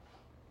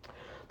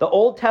The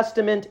Old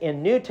Testament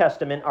and New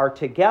Testament are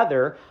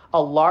together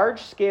a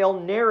large-scale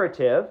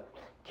narrative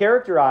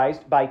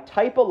characterized by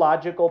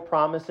typological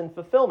promise and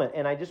fulfillment.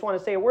 And I just want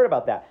to say a word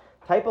about that.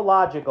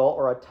 Typological,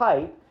 or a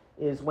type,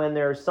 is when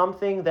there's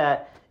something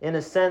that, in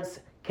a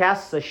sense,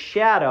 casts a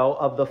shadow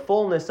of the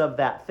fullness of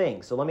that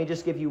thing. So let me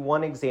just give you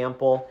one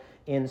example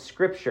in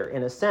Scripture.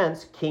 In a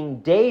sense, King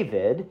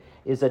David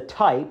is a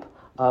type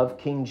of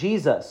King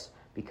Jesus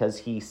because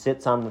he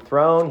sits on the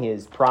throne. He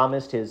has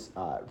promised his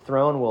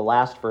throne will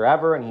last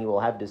forever and he will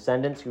have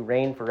descendants who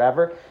reign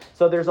forever.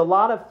 So there's a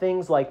lot of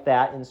things like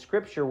that in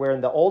Scripture where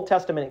in the Old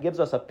Testament it gives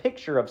us a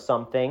picture of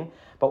something,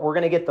 but we're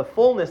going to get the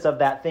fullness of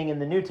that thing in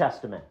the New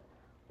Testament.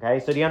 Okay,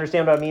 so do you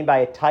understand what I mean by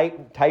a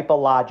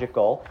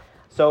typological?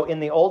 So in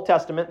the Old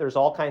Testament, there's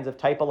all kinds of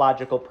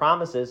typological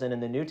promises, and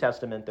in the New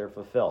Testament, they're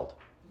fulfilled.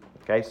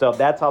 Okay, so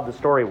that's how the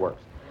story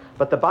works.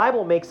 But the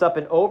Bible makes up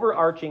an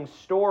overarching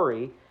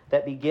story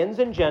that begins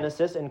in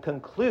Genesis and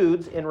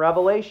concludes in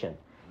Revelation.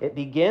 It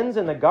begins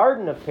in the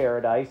Garden of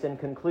Paradise and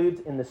concludes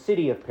in the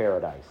City of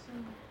Paradise.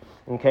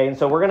 Okay, and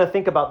so we're going to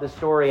think about this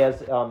story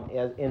as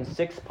in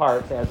 6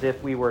 parts, as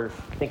if we were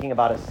thinking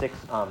about a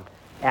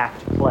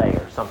 6-act play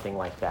or something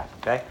like that.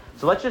 Okay,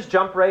 so let's just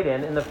jump right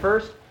in. In the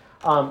first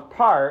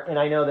part, and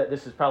I know that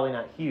this is probably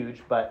not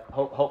huge, but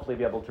hopefully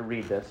be able to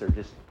read this or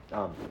just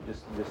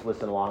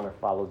listen along or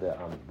follow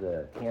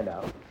the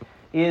handout,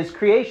 is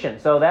creation.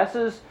 So this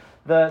is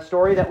the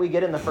story that we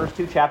get in the first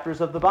 2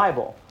 chapters of the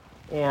Bible.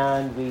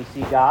 And we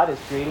see God is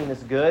creating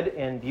this good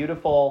and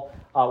beautiful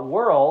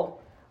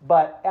world,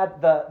 but at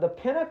the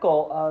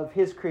pinnacle of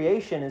his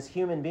creation is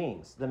human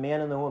beings, the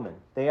man and the woman.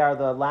 They are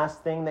the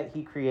last thing that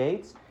he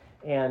creates,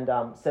 and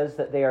says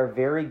that they are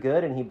very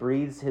good, and he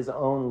breathes his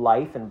own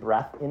life and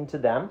breath into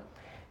them.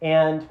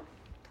 And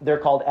they're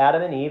called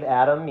Adam and Eve,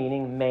 Adam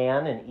meaning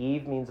man, and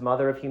Eve means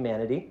mother of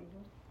humanity.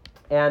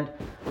 And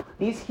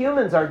these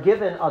humans are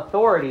given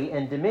authority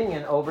and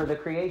dominion over the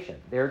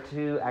creation. They're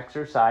to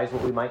exercise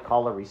what we might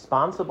call a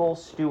responsible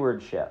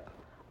stewardship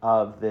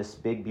of this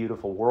big,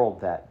 beautiful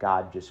world that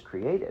God just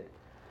created.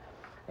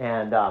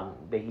 And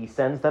he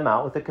sends them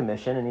out with a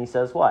commission, and he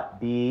says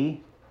what?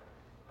 Be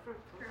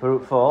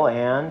fruitful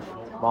and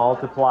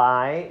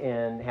multiply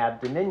and have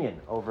dominion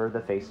over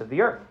the face of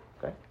the earth.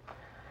 Okay?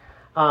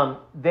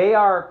 They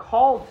are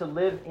called to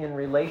live in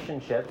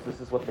relationships. This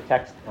is what the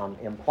text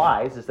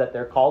implies, is that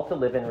they're called to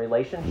live in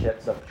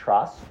relationships of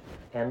trust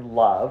and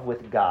love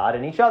with God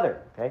and each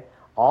other. Okay?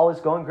 All is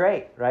going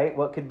great, right?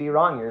 What could be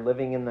wrong? You're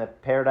living in the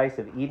paradise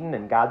of Eden,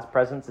 and God's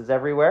presence is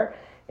everywhere,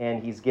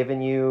 and he's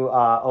given you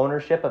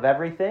ownership of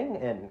everything,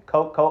 and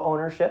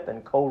co-ownership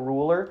and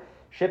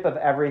co-rulership of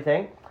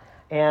everything.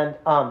 And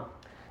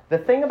the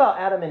thing about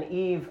Adam and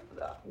Eve,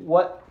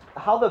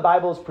 how the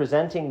Bible is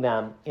presenting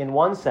them, in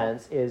one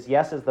sense, is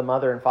yes, as the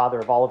mother and father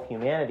of all of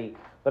humanity,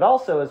 but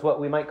also as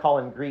what we might call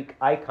in Greek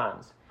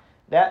icons.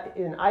 That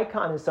an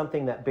icon is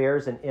something that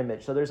bears an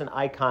image. So there's an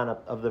icon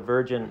of the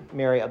Virgin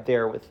Mary up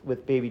there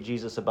with baby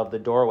Jesus above the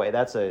doorway.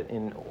 That's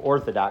in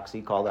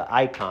Orthodoxy called an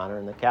icon, or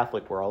in the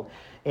Catholic world.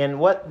 And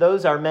what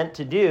those are meant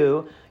to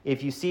do,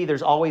 if you see,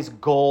 there's always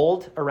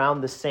gold around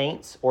the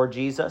saints or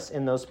Jesus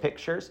in those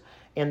pictures.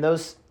 And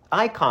those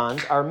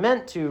icons are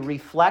meant to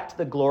reflect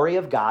the glory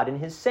of God and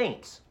his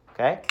saints.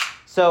 Okay?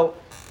 So,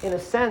 in a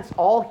sense,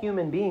 all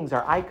human beings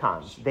are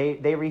icons.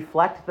 They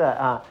reflect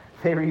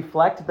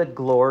the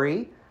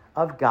glory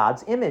of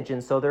God's image,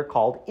 and so they're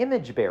called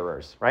image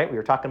bearers, right? We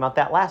were talking about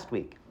that last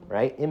week,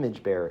 right?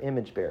 Image bearer.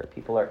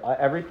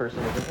 Every person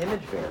is an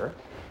image bearer.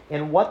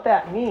 And what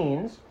that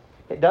means,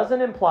 it doesn't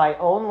imply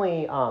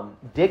only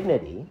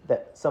dignity,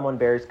 that someone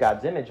bears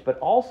God's image, but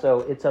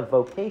also it's a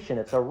vocation,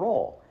 it's a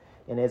role.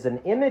 And as an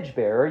image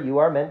bearer, you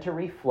are meant to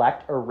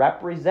reflect or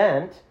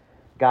represent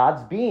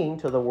God's being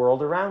to the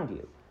world around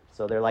you.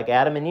 So they're like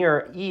Adam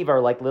and Eve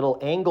are like little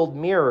angled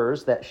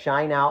mirrors that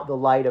shine out the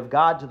light of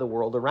God to the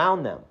world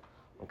around them.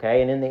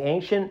 Okay, and in the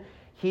ancient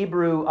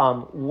Hebrew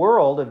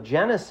world of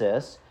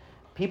Genesis,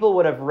 people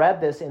would have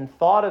read this and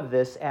thought of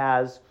this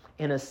as,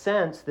 in a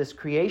sense, this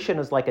creation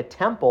is like a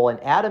temple, and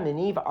Adam and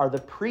Eve are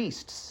the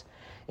priests.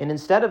 And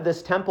instead of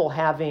this temple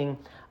having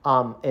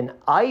an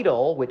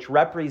idol, which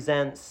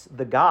represents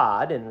the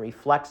God and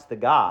reflects the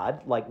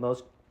God, like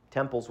most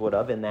temples would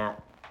have in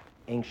that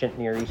ancient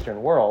Near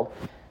Eastern world,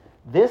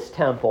 this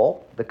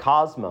temple, the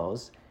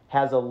cosmos,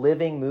 has a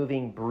living,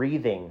 moving,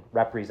 breathing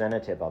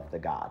representative of the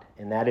God,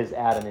 and that is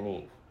Adam and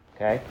Eve.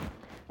 Okay?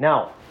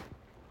 Now,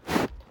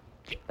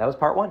 that was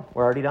part 1.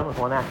 We're already done with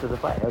 1 act of the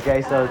play.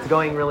 Okay, so it's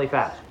going really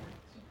fast.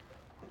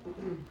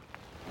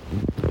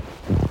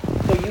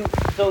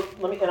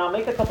 I'll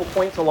make a couple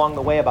points along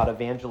the way about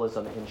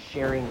evangelism and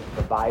sharing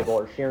the Bible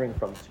or sharing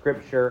from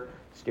Scripture,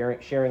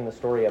 sharing the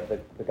story of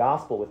the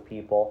gospel with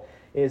people,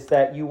 is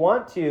that you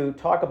want to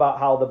talk about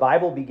how the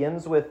Bible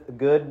begins with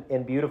good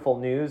and beautiful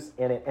news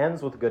and it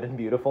ends with good and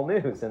beautiful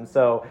news. And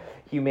so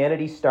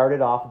humanity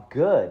started off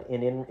good,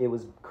 and it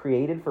was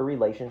created for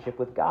relationship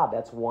with God.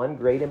 That's one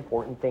great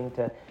important thing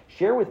to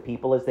share with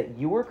people, is that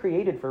you were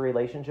created for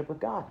relationship with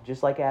God,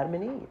 just like Adam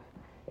and Eve.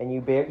 and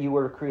you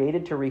were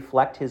created to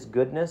reflect his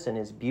goodness and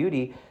his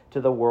beauty to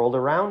the world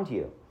around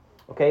you.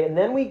 Okay, and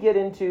then we get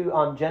into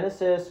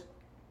Genesis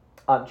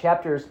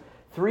chapters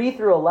 3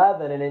 through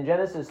 11, and in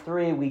Genesis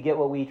 3 we get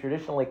what we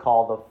traditionally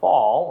call the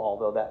fall,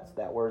 although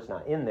that word's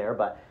not in there,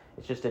 but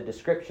it's just a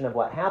description of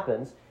what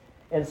happens.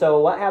 And so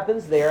what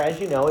happens there,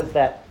 as you know, is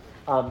that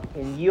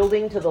in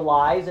yielding to the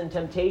lies and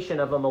temptation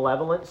of a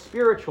malevolent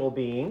spiritual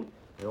being,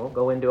 we won't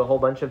go into a whole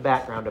bunch of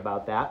background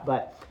about that,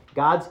 but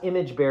God's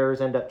image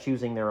bearers end up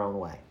choosing their own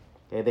way.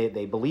 Okay,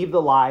 they believe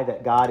the lie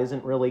that God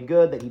isn't really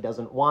good, that he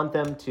doesn't want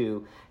them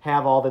to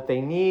have all that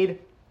they need,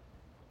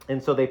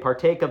 and so they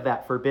partake of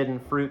that forbidden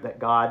fruit that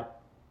God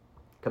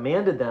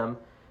commanded them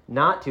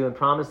not to and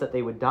promised that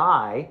they would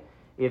die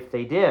if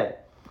they did.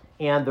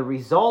 And the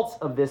results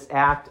of this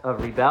act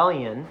of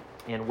rebellion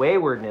and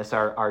waywardness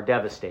are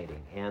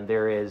devastating. And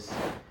there is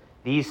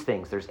these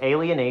things. There's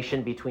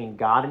alienation between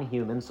God and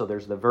humans, so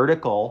there's the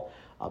vertical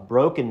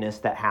brokenness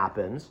that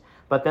happens.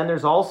 But then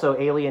there's also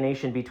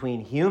alienation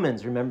between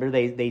humans. Remember,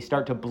 they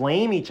start to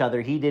blame each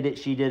other. He did it,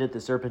 she did it,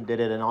 the serpent did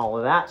it, and all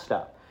of that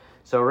stuff.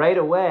 So right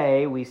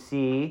away, we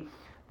see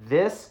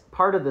this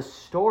part of the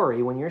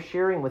story when you're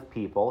sharing with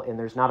people, and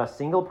there's not a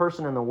single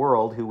person in the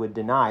world who would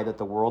deny that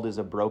the world is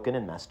a broken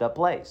and messed up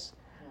place.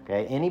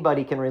 Okay,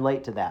 anybody can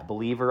relate to that.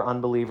 Believer,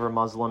 unbeliever,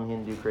 Muslim,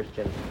 Hindu,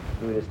 Christian,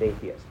 Buddhist,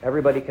 atheist.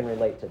 Everybody can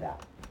relate to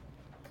that.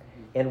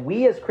 And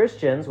we as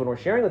Christians, when we're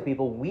sharing with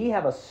people, we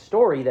have a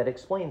story that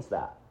explains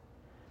that.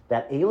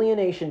 That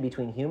alienation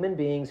between human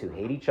beings who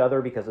hate each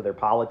other because of their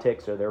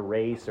politics or their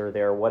race or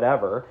their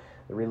whatever,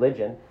 the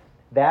religion,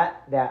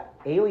 that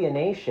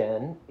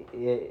alienation,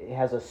 it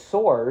has a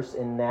source,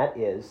 and that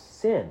is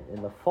sin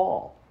in the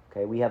fall.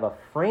 Okay, we have a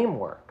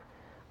framework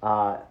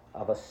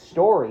of a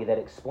story that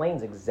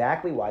explains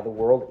exactly why the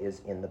world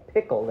is in the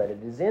pickle that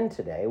it is in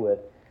today with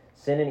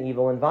sin and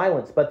evil and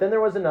violence. But then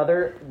there was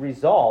another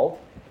result,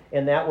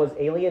 and that was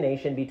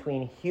alienation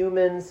between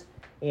humans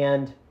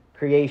and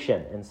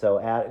creation. And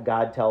so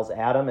God tells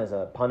Adam, as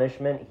a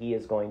punishment, he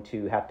is going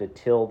to have to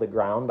till the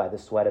ground by the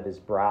sweat of his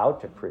brow.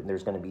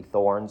 There's going to be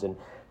thorns and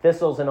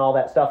thistles and all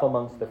that stuff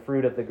amongst the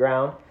fruit of the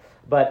ground.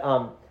 But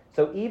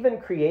so even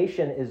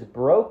creation is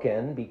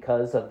broken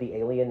because of the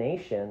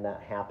alienation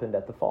that happened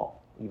at the fall.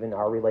 Even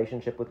our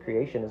relationship with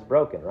creation is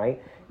broken,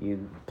 right?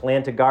 You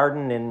plant a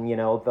garden and,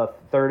 the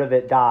third of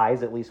it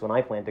dies. At least when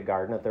I plant a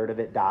garden, a third of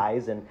it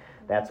dies, and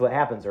that's what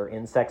happens. Or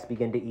insects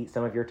begin to eat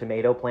some of your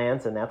tomato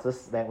plants, and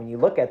that when you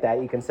look at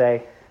that, you can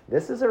say,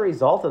 this is a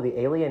result of the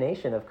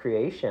alienation of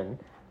creation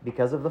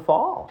because of the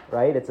fall,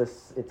 right?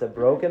 It's a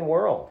broken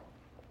world.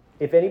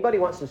 If anybody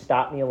wants to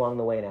stop me along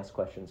the way and ask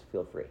questions,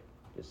 feel free.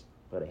 Just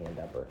put a hand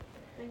up or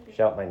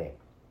shout my name,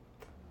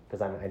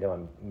 because I know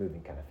I'm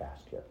moving kind of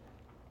fast here.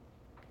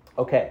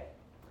 Okay,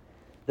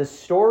 the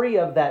story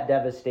of that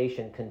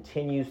devastation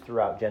continues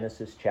throughout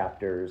Genesis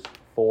chapters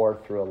 4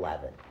 through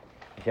 11.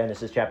 In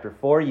Genesis chapter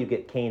 4, you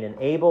get Cain and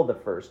Abel, the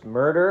first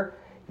murder.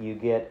 You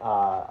get,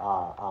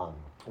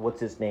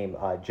 what's his name?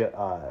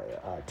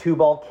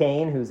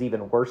 Tubal-Cain, who's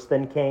even worse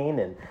than Cain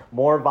and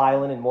more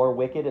violent and more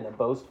wicked in a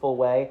boastful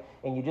way.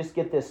 And you just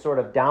get this sort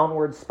of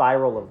downward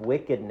spiral of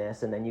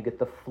wickedness, and then you get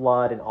the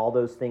flood and all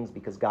those things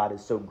because God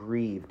is so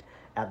grieved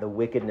at the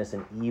wickedness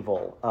and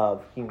evil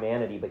of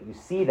humanity. But you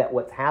see that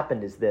what's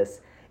happened is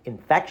this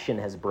infection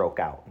has broke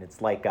out. And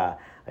it's like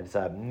it's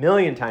a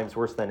million times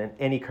worse than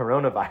any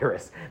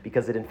coronavirus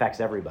because it infects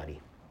everybody.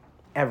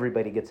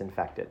 Everybody gets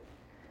infected.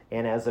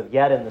 And as of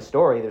yet in the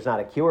story, there's not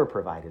a cure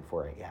provided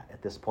for it yet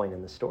at this point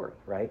in the story,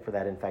 right? For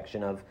that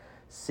infection of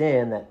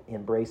sin that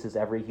embraces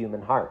every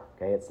human heart.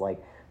 Okay, it's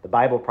like the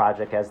Bible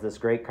Project has this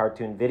great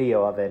cartoon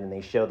video of it, and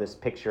they show this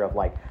picture of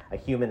like a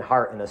human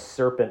heart and a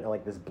serpent,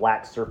 like this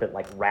black serpent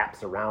like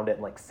wraps around it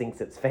and like sinks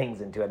its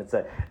fangs into it. It's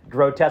a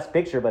grotesque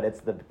picture, but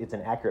it's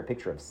an accurate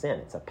picture of sin.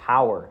 It's a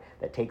power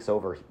that takes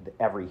over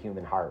every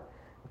human heart.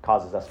 It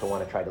causes us to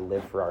want to try to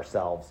live for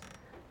ourselves,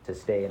 to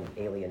stay in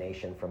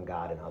alienation from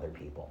God and other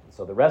people.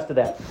 So the rest of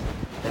that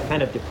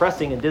kind of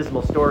depressing and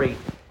dismal story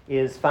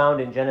is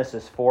found in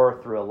Genesis 4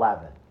 through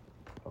 11.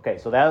 Okay,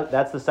 so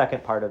that's the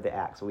second part of the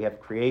act. So we have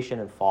creation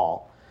and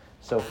fall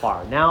so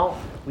far. Now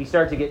we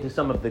start to get to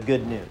some of the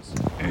good news.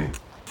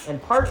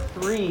 And part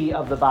 3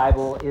 of the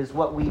Bible is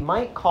what we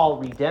might call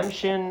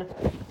redemption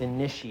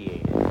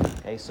initiated.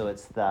 Okay, so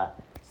it's the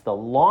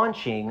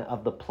launching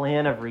of the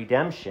plan of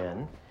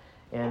redemption.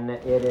 And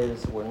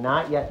we're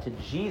not yet to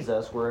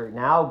Jesus. We're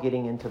now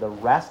getting into the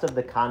rest of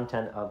the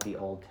content of the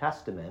Old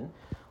Testament.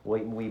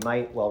 We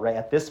might, right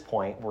at this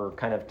point, we're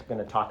kind of going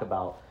to talk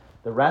about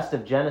the rest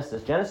of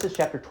Genesis. Genesis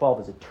chapter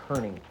 12 is a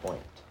turning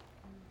point.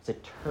 It's a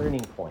turning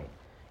point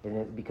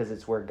because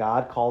it's where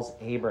God calls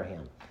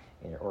Abraham,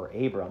 or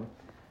Abram,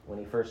 when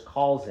he first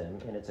calls him,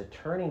 and it's a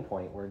turning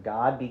point where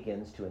God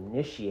begins to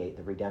initiate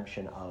the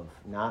redemption of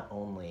not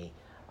only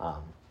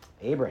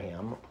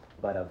Abraham,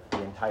 but of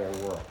the entire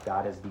world.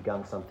 God has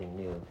begun something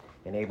new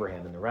in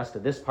Abraham, and the rest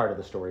of this part of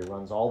the story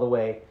runs all the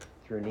way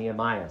through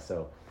Nehemiah.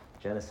 So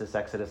Genesis,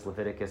 Exodus,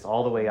 Leviticus,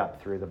 all the way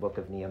up through the book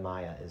of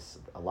Nehemiah is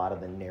a lot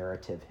of the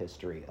narrative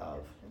history of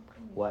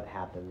what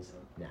happens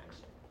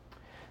next.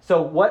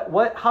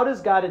 So how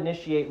does God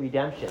initiate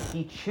redemption?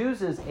 He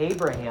chooses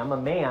Abraham, a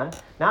man,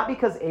 not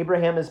because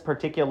Abraham is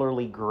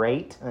particularly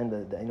great,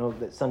 and I know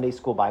that Sunday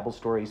school Bible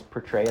stories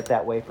portray it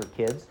that way for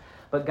kids,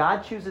 but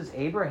God chooses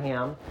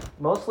Abraham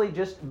mostly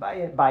just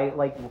by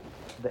like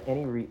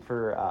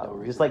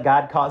just like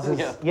God causes,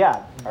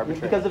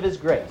 because of his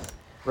grace,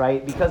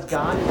 right? Because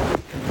God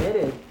is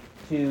committed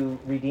to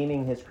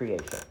redeeming his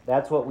creation.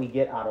 That's what we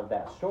get out of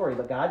that story.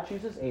 But God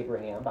chooses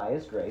Abraham by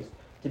his grace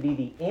to be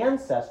the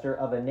ancestor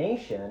of a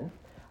nation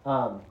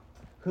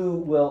who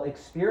will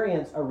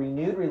experience a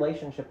renewed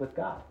relationship with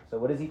God. So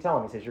what does he tell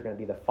him? He says, you're going to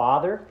be the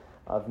father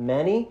of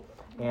many,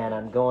 and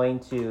I'm going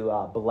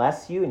to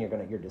bless you, and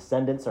your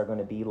descendants are going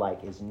to be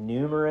like as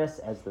numerous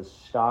as the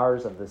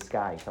stars of the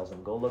sky. He tells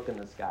him, go look in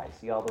the sky.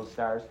 See all those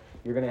stars?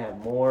 You're going to have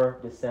more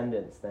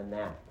descendants than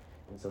that.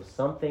 And so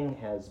something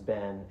has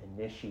been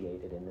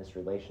initiated in this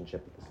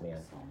relationship with this man,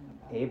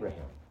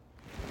 Abraham.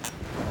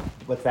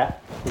 What's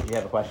that? Did you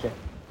have a question?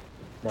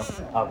 No?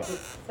 Okay.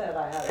 Just said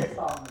I had a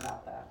song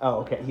about that. Oh,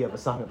 okay. You have a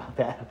song about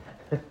that.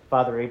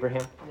 Father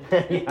Abraham?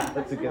 Yeah,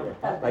 that's a good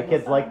one. My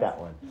kids like that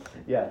one.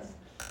 Yes.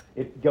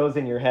 It goes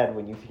in your head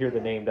when you hear the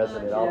name,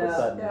 doesn't it? All of a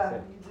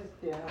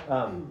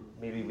sudden.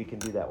 Maybe we can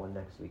do that one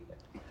next week.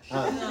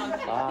 They'll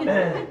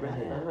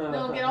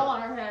get all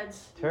on our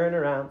heads. Turn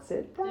around,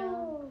 sit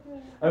down.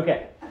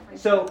 Okay.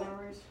 So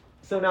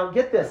now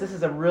get this. This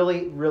is a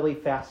really, really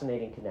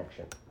fascinating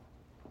connection.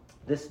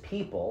 This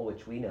people,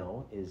 which we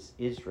know is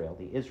Israel,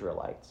 the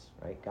Israelites,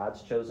 right?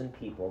 God's chosen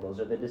people. Those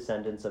are the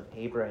descendants of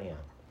Abraham.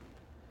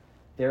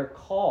 They're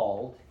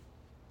called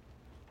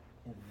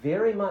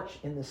very much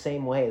in the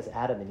same way as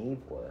Adam and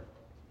Eve were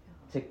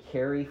to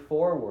carry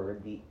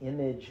forward the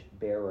image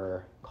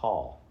bearer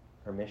call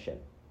or mission.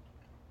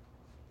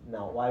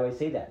 Now, why do I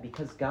say that?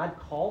 Because God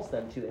calls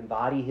them to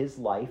embody his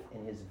life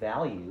and his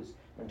values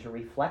and to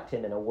reflect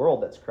him in a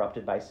world that's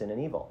corrupted by sin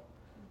and evil,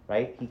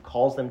 right? He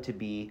calls them to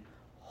be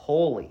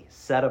holy,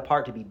 set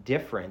apart, to be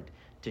different,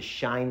 to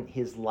shine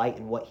his light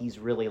and what he's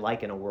really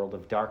like in a world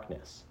of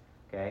darkness,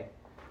 okay?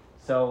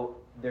 So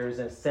there's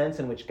a sense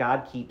in which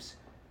God keeps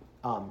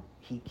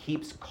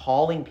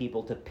calling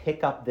people to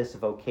pick up this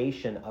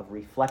vocation of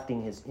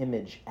reflecting his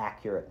image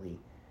accurately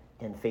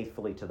and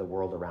faithfully to the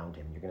world around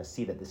him. You're going to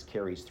see that this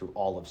carries through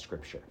all of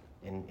Scripture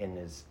and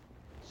is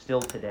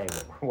still today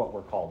what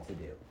we're called to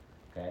do,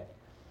 okay?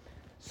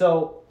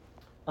 So,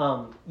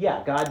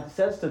 God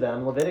says to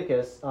them,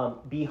 Leviticus,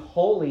 be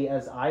holy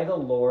as I, the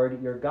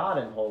Lord, your God,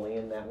 am holy.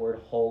 And that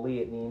word holy,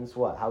 it means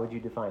what? How would you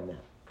define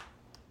that?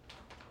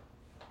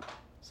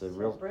 So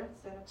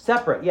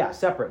separate,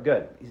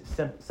 good.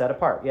 Set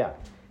apart, yeah,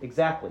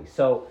 exactly.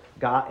 So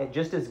God,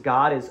 just as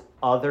God is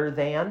other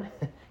than,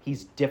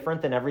 he's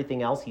different than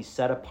everything else. He's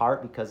set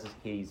apart because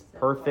he's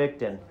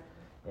perfect and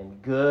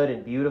good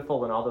and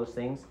beautiful and all those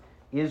things.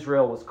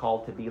 Israel was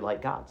called to be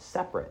like God,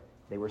 separate.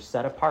 They were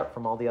set apart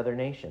from all the other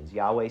nations.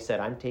 Yahweh said,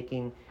 I'm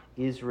taking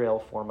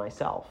Israel for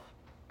myself,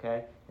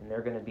 okay? And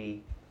they're going to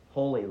be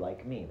holy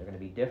like me. They're going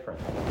to be different.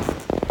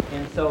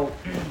 And so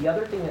the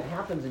other thing that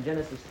happens in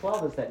Genesis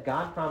 12 is that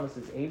God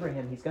promises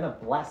Abraham he's going to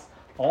bless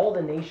all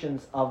the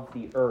nations of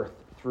the earth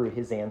through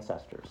his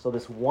ancestors. So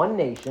this one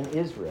nation,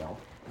 Israel,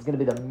 is going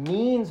to be the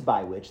means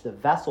by which, the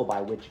vessel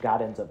by which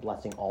God ends up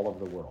blessing all of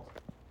the world.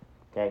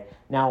 Okay?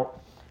 Now,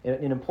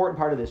 an important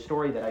part of this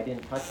story that I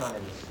didn't touch on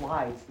in the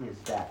slides is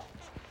that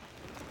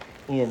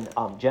in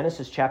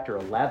Genesis chapter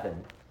 11,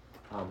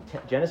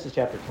 Genesis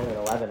chapter 10 and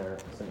 11 are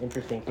some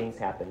interesting things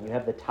happen. You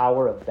have the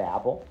Tower of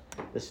Babel,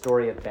 the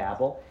story of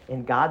Babel,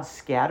 and God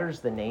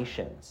scatters the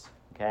nations,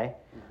 okay?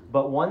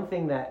 But one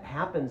thing that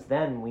happens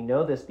then, we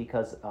know this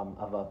because of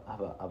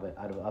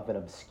an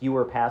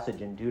obscure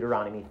passage in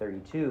Deuteronomy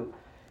 32,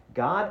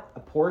 God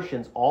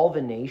apportions all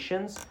the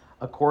nations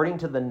according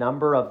to the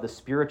number of the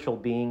spiritual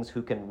beings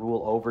who can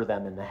rule over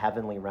them in the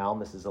heavenly realm.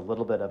 This is a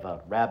little bit of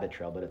a rabbit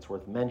trail, but it's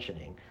worth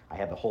mentioning. I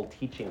have a whole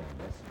teaching on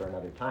this for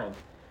another time.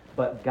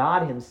 But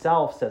God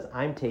himself says,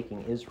 I'm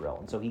taking Israel.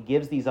 And so he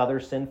gives these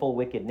other sinful,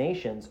 wicked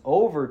nations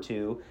over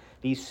to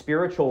these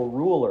spiritual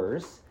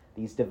rulers,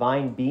 these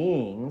divine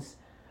beings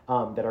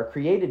that are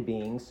created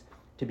beings,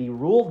 to be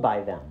ruled by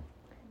them.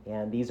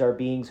 And these are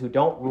beings who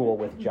don't rule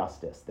with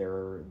justice.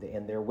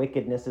 And their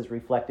wickedness is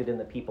reflected in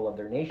the people of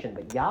their nation.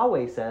 But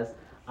Yahweh says,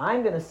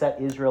 I'm going to set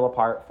Israel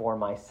apart for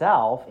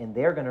myself, and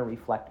they're going to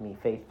reflect me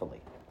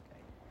faithfully.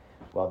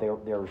 Well, they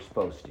were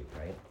supposed to,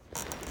 right?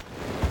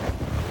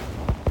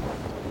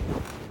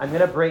 I'm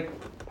going to break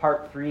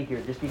part 3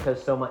 here just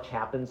because so much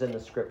happens in the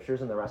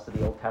Scriptures and the rest of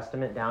the Old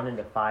Testament down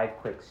into 5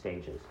 quick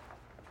stages.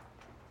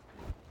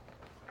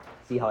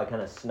 See how I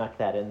kind of snuck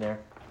that in there?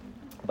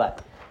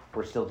 But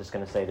we're still just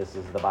going to say this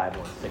is the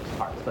Bible in 6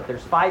 parts. But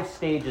there's 5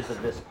 stages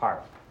of this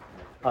part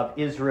of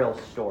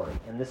Israel's story.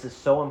 And this is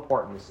so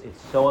important.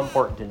 It's so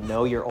important to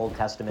know your Old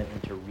Testament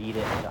and to read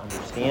it and to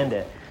understand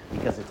it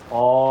because it's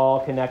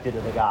all connected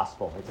to the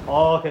gospel. It's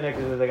all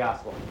connected to the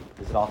gospel.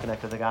 Is it all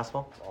connected to the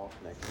gospel? It's all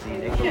connected. See,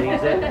 Nick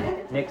believes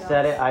it. Nick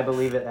said it. I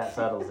believe it. That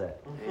settles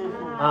it.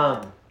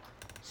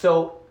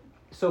 So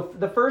So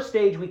the first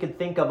stage we could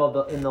think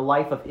of in the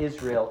life of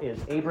Israel is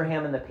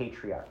Abraham and the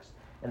patriarchs.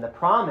 And the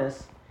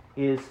promise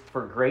is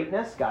for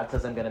greatness. God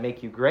says, I'm going to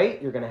make you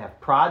great. You're going to have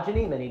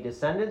progeny, many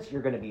descendants.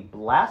 You're going to be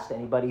blessed.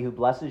 Anybody who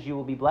blesses you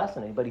will be blessed,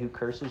 and anybody who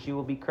curses you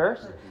will be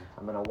cursed.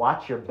 I'm going to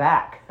watch your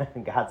back.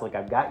 And God's like,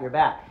 I've got your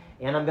back.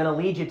 And I'm going to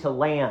lead you to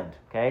land,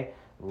 okay?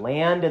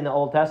 Land in the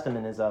Old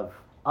Testament is of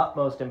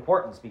utmost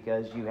importance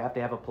because you have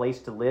to have a place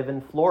to live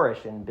and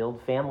flourish and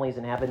build families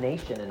and have a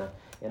nation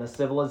in a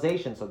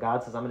civilization. So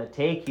God says, I'm going to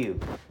take you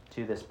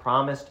to this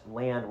promised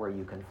land where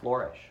you can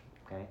flourish,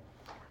 okay?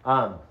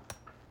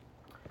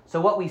 So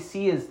what we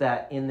see is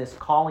that in this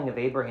calling of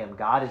Abraham,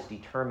 God is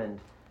determined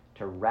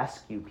to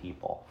rescue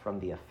people from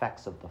the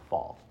effects of the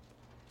fall.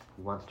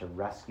 He wants to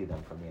rescue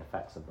them from the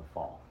effects of the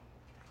fall.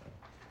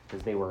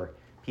 Because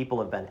people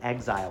have been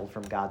exiled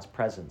from God's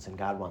presence, and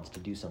God wants to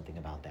do something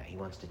about that. He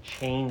wants to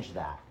change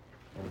that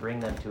and bring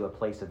them to a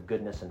place of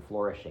goodness and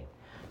flourishing.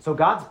 So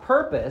God's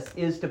purpose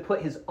is to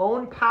put his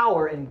own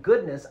power and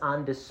goodness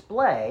on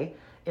display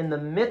in the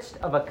midst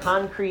of a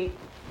concrete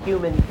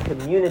human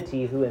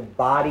community who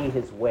embody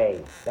his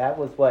ways. That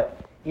was what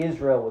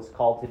Israel was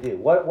called to do.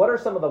 What are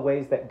some of the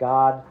ways that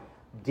God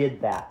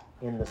did that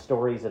in the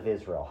stories of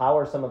Israel? How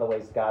are some of the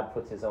ways God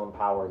puts his own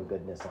power and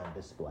goodness on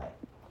display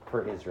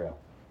for Israel?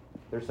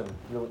 There's some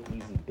really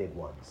easy big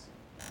ones.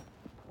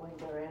 When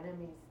their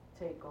enemies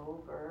take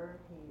over,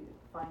 he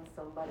finds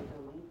somebody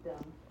to lead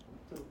them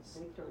to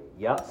victory.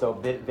 Yep, so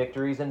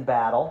victories in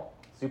battle,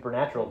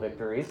 supernatural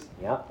victories.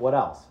 Yep, what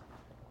else?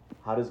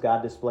 How does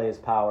God display his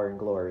power and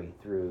glory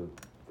through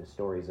the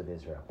stories of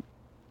Israel?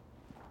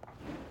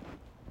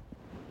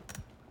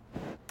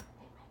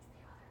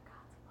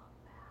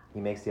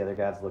 He makes the other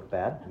gods look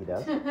bad. He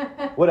does.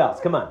 What else?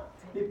 Come on.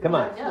 Come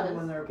on. He protects them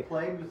when there are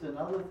plagues and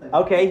other things.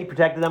 Okay, he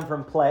protected them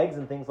from plagues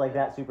and things like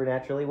that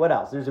supernaturally. What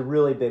else? There's a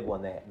really big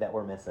one that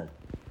we're missing.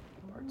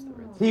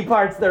 He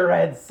parts the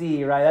Red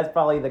Sea, right? That's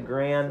probably the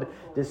grand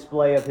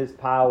display of his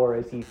power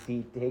as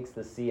he takes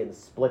the sea and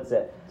splits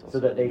it so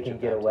that they can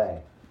get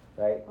away,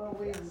 right? Well,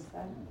 we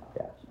understand.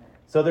 Yeah.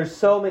 So there's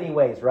so many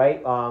ways,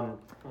 right?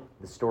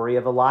 The story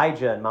of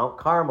Elijah and Mount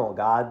Carmel.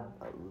 God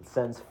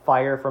sends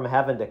fire from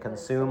heaven to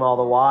consume all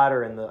the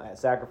water and the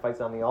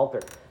sacrifice on the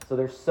altar. So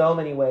there's so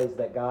many ways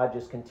that God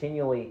just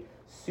continually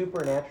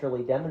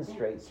supernaturally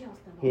demonstrates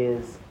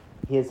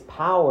his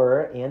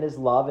power and his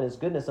love and his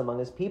goodness among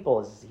his people.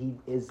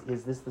 Is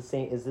this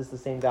the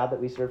same God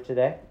that we serve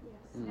today?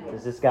 Yes.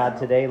 Does this God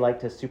today like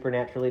to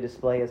supernaturally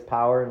display his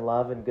power and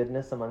love and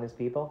goodness among his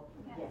people?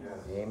 Yes.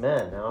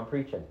 Amen. Now I'm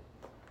preaching.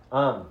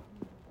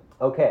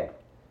 Okay.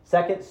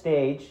 Second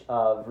stage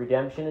of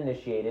redemption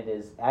initiated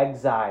is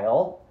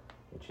exile,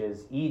 which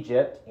is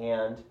Egypt,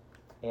 and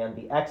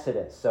the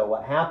Exodus. So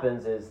what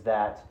happens is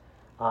that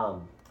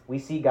we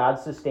see God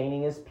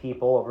sustaining his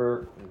people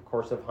over the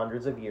course of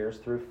hundreds of years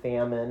through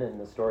famine and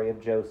the story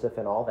of Joseph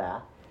and all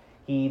that.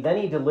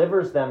 Then he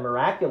delivers them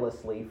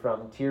miraculously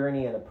from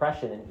tyranny and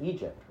oppression in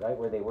Egypt, right,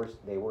 where they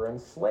were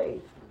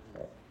enslaved.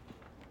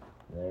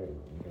 Right?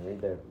 You can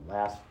read the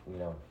last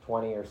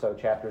 20 or so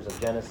chapters of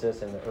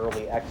Genesis and the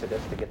early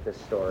Exodus to get this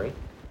story.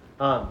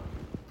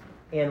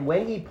 And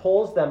when he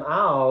pulls them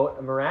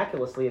out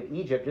miraculously of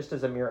Egypt, just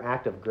as a mere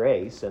act of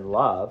grace and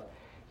love,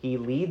 he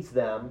leads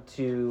them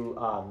to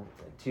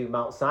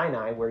Mount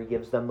Sinai, where he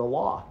gives them the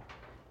law.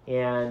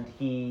 And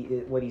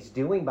what he's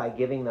doing by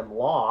giving them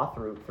law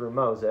through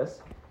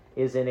Moses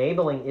is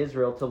enabling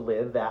Israel to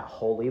live that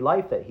holy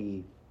life that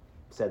he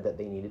said that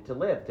they needed to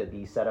live, to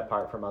be set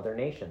apart from other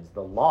nations.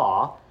 The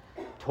law,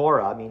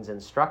 Torah, means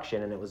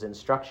instruction, and it was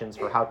instructions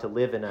for how to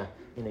live in a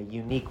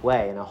unique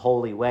way, in a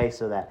holy way,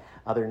 so that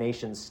other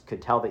nations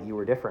could tell that you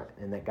were different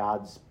and that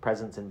God's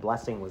presence and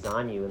blessing was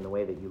on you in the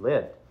way that you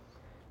lived.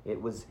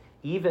 It was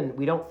even,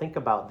 we don't think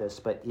about this,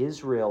 but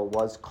Israel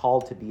was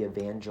called to be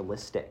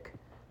evangelistic.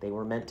 They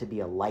were meant to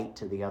be a light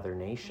to the other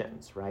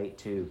nations, right?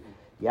 To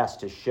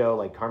show,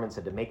 like Carmen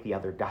said, to make the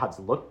other gods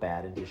look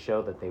bad and to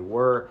show that they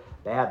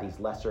had these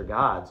lesser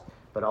gods,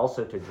 but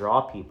also to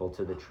draw people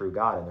to the true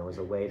God. And there was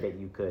a way that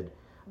you could,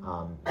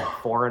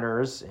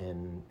 foreigners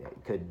and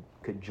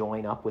could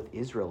join up with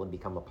Israel and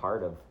become a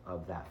part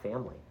of that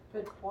family.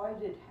 But why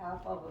did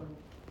half of them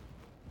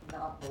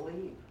not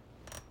believe?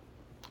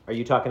 Are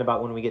you talking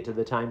about when we get to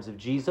the times of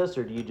Jesus,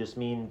 or do you just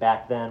mean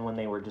back then when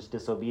they were just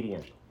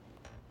disobedient?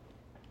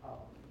 Oh,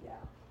 yeah.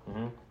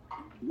 Mm-hmm.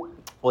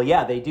 Well,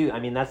 yeah, they do. I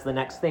mean, that's the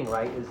next thing,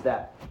 right? Is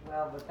that?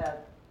 Well,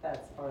 but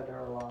that's farther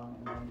along.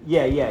 And then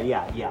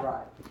Yeah.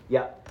 Right.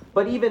 Yeah.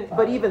 But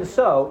even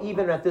so,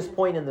 even at this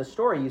point in the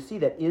story, you see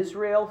that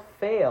Israel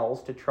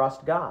fails to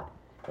trust God,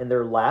 and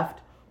they're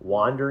left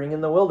wandering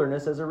in the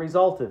wilderness as a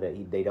result of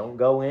it. They don't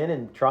go in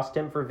and trust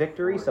him for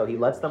victory, so he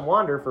lets them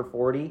wander for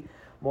 40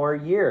 more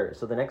years.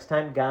 So the next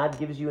time God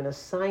gives you an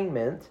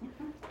assignment,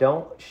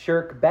 don't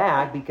shirk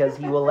back, because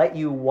he will let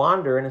you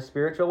wander in a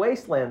spiritual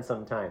wasteland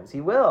sometimes.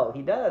 He will.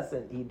 He does.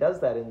 And he does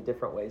that in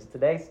different ways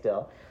today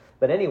still.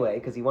 But anyway,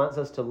 because he wants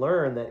us to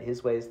learn that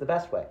his way is the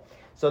best way.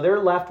 So they're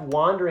left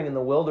wandering in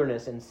the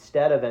wilderness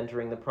instead of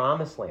entering the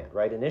promised land,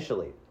 right?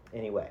 Initially,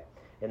 anyway,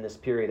 in this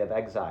period of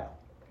exile.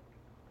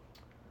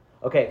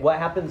 Okay, what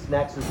happens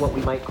next is what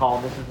we might call,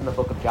 and this is in the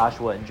book of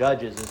Joshua and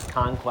Judges, is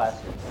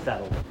conquest and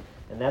settlement.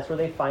 And that's where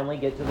they finally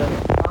get to the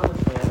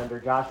promised land under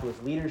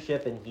Joshua's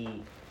leadership, and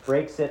he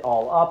breaks it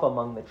all up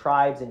among the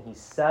tribes, and he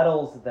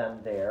settles them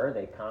there.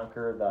 They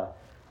conquer the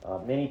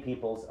many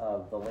peoples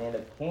of the land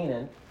of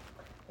Canaan.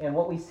 And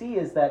what we see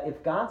is that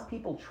if God's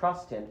people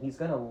trust him, he's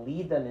going to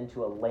lead them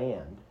into a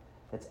land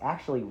that's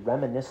actually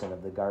reminiscent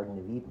of the Garden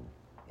of Eden.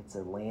 It's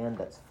a land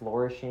that's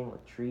flourishing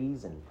with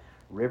trees and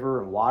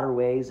river and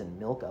waterways and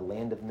milk, a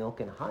land of milk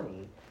and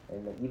honey.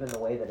 And even the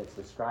way that it's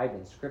described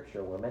in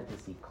Scripture, we're meant to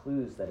see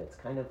clues that it's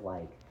kind of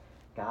like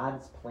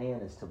God's plan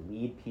is to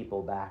lead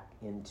people back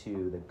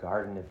into the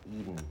Garden of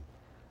Eden.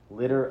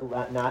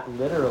 Not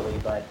literally,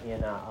 but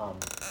in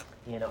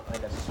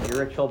a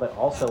spiritual, but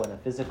also in a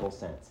physical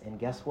sense. And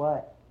guess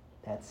what?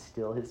 That's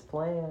still his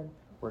plan.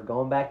 We're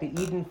going back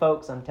to Eden,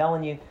 folks. I'm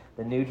telling you,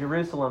 the New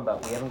Jerusalem,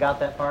 but we haven't got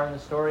that far in the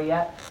story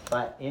yet.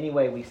 But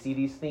anyway, we see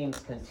these themes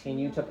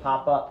continue to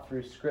pop up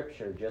through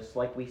Scripture, just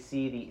like we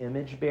see the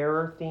image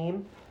bearer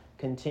theme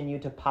continue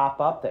to pop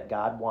up, that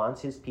God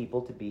wants his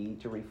people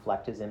to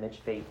reflect his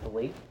image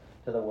faithfully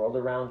to the world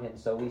around him.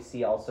 So we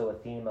see also a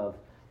theme of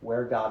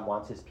where God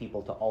wants his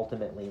people to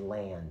ultimately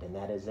land, and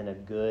that is in a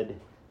good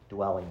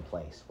dwelling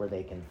place where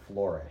they can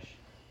flourish.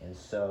 And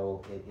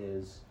so it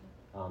is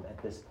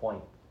at this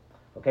point.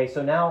 Okay,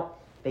 so now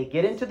they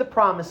get into the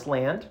promised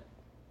land.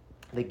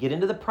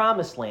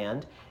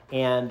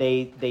 And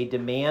they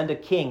demand a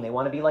king. They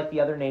want to be like the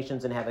other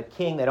nations and have a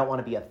king. They don't want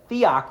to be a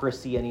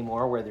theocracy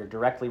anymore where they're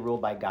directly ruled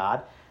by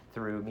God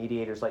through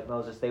mediators like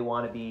Moses. They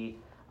want to be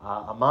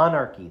a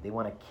monarchy. They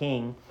want a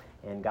king.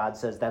 And God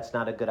says that's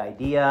not a good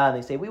idea. And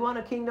they say, we want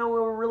a king. No,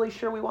 we're really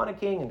sure we want a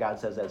king. And God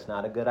says that's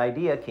not a good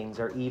idea. Kings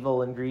are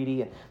evil and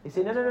greedy. And they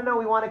say, no,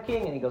 we want a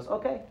king. And he goes,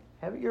 okay,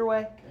 have it your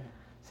way.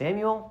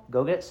 Samuel,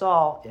 go get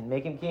Saul and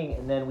make him king.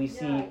 And then we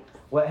see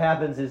what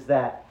happens is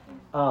that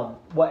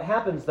what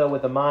happens, though,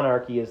 with the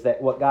monarchy is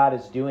that what God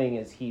is doing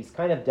is he's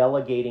kind of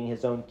delegating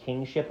his own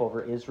kingship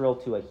over Israel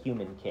to a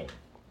human king.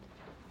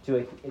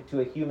 To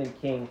a human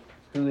king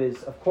who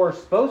is, of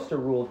course, supposed to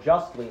rule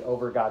justly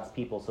over God's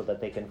people so that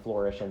they can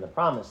flourish in the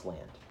promised land.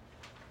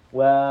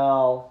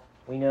 Well,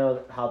 we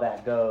know how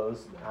that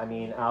goes. I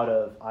mean,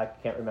 I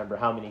can't remember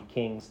how many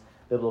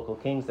biblical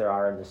kings there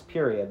are in this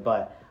period,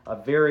 but a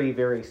very,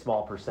 very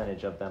small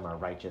percentage of them are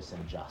righteous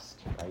and just.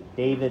 Right?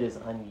 David is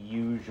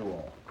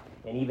unusual.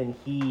 And even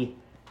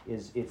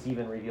it's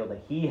even revealed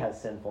that he has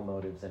sinful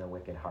motives and a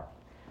wicked heart.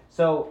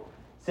 So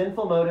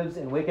sinful motives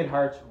and wicked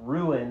hearts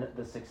ruin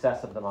the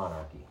success of the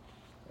monarchy.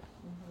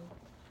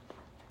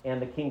 Mm-hmm.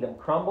 And the kingdom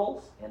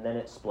crumbles, and then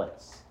it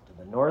splits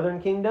to the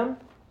northern kingdom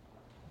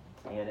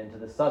and into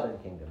the southern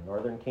kingdom.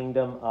 Northern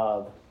kingdom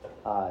of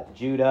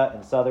Judah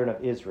and southern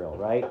of Israel,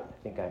 right?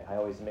 I think I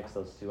always mix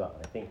those two up,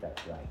 but I think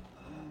that's right.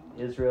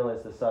 Israel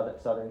is the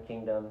southern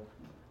kingdom,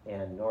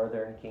 and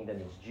northern kingdom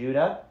is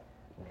Judah.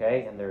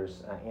 Okay, and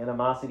there's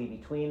animosity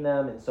between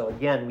them. And so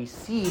again, we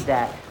see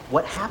that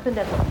what happened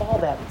at the fall,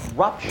 that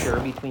rupture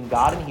between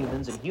God and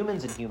humans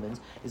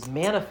is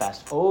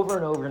manifest over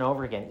and over and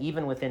over again,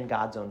 even within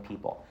God's own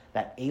people.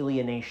 That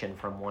alienation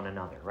from one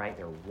another, right?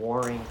 They're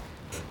warring,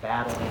 they're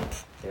battling,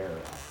 they're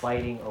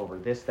fighting over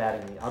this, that,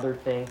 and the other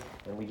thing.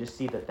 And we just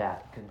see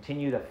that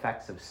continued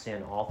effects of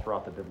sin all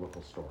throughout the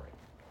biblical story.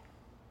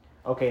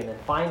 Okay, and then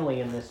finally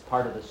in this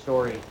part of the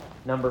story,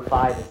 number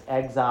 5 is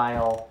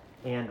exile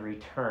and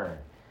return.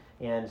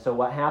 And so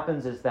what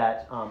happens is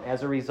that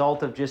as a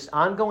result of just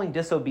ongoing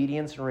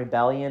disobedience and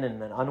rebellion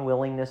and an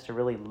unwillingness to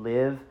really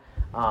live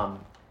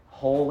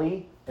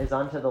holy as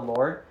unto the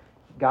Lord,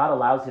 God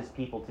allows his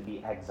people to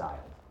be exiled.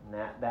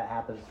 And that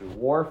happens through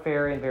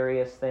warfare and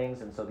various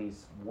things. And so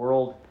these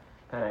world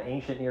kind of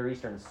ancient Near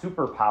Eastern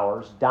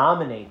superpowers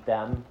dominate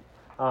them.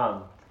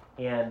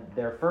 And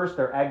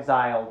they're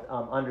exiled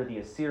under the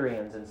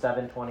Assyrians in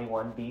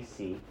 721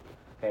 BC.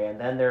 Okay, and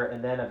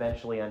then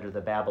eventually under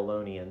the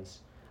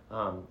Babylonians,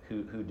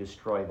 who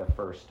destroy the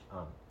first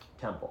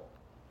temple.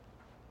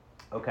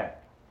 Okay.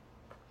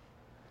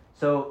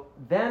 So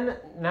then,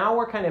 now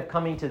we're kind of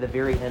coming to the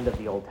very end of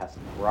the Old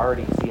Testament.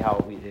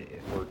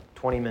 We're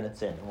 20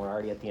 minutes in, and we're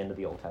already at the end of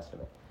the Old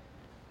Testament.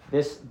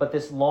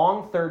 This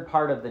long third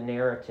part of the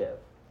narrative,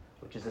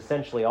 which is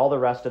essentially all the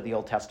rest of the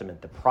Old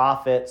Testament, the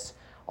prophets,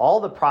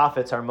 all the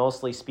prophets are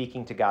mostly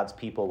speaking to God's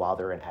people while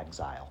they're in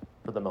exile,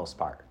 for the most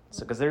part.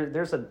 So, because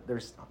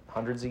there's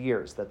hundreds of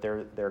years that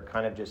they're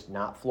kind of just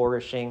not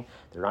flourishing.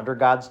 They're under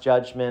God's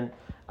judgment,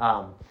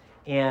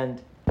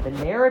 and the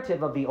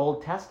narrative of the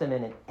Old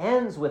Testament, it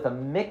ends with a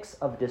mix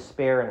of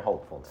despair and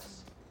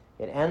hopefulness.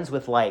 It ends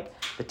with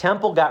the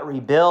temple got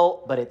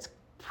rebuilt, but it's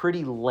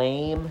pretty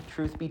lame,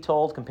 truth be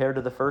told, compared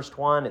to the first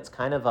one. It's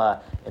kind of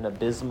an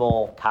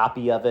abysmal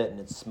copy of it, and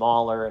it's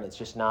smaller, and it's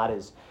just not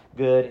as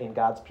good, and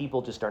God's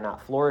people just are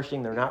not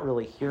flourishing. They're not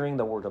really hearing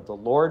the word of the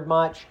Lord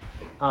much.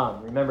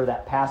 Remember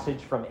that passage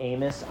from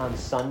Amos on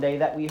Sunday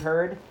that we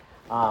heard?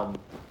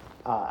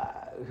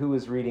 who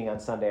was reading on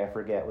Sunday? I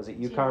forget. Was it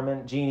you, Jeannie.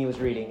 Carmen? Jeannie was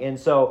reading. And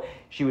so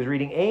she was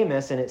reading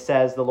Amos, and it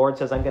says, the Lord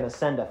says, I'm going to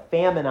send a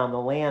famine on the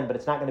land, but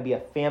it's not going to be a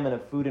famine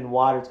of food and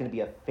water. It's going to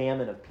be a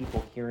famine of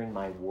people hearing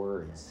my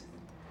words.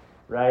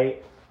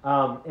 Right?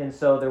 And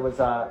so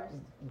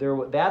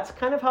that's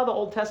kind of how the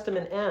Old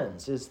Testament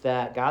ends, is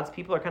that God's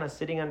people are kind of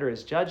sitting under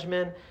his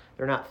judgment.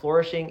 They're not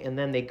flourishing. And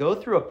then they go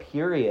through a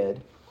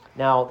period.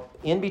 Now,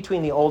 in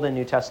between the Old and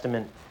New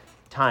Testament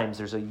times,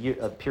 there's a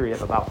period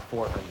of about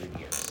 400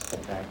 years.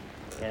 Okay?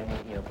 And,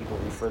 people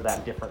refer to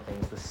that different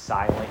things, the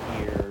silent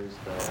years,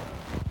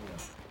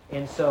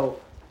 And so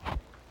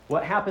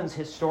what happens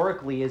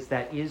historically is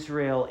that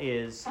Israel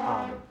is,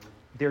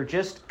 they're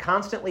just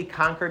constantly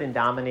conquered and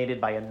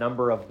dominated by a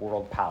number of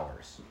world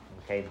powers.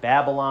 Okay,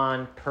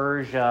 Babylon,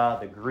 Persia,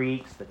 the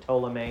Greeks, the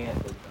Ptolemaic,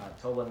 the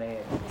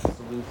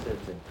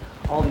Seleucids, and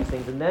all these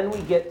things. And then we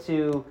get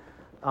to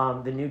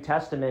the New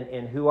Testament,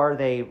 and who are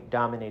they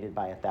dominated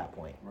by at that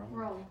point?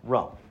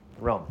 Romans.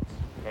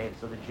 Okay,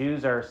 so the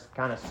Jews are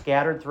kind of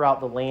scattered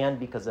throughout the land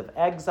because of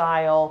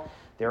exile.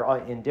 They're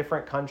in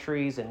different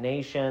countries and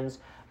nations,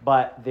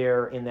 but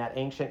they're in that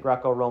ancient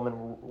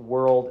Greco-Roman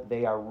world.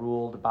 They are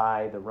ruled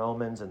by the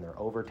Romans, and they're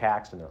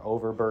overtaxed and they're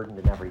overburdened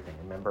and everything.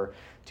 Remember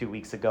 2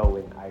 weeks ago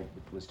when I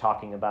was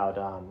talking about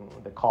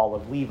the call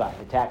of Levi,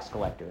 the tax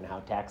collector, and how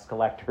tax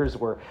collectors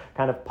were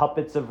kind of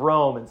puppets of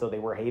Rome, and so they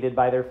were hated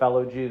by their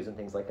fellow Jews and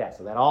things like that.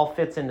 So that all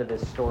fits into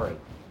this story.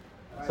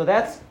 So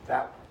that's...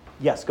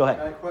 Yes, go ahead.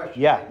 I got a question.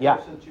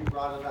 Yeah. Since you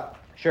brought it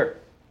up. Sure.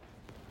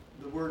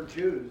 The word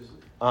Jews.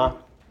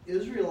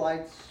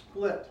 Israelites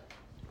split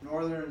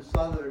northern and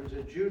southern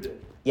to Judah.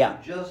 Yeah.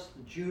 Did just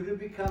Judah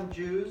become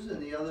Jews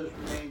and the others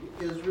remained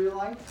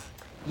Israelites?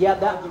 Yeah,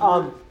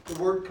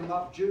 the word come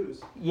up Jews.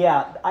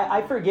 Yeah,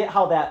 I forget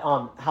how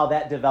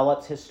that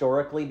develops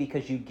historically,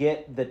 because you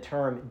get the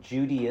term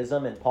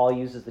Judaism, and Paul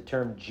uses the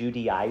term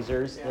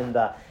Judaizers in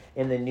the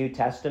New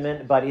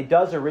Testament, but it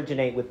does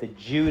originate with the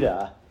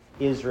Judah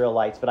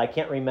Israelites, but I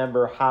can't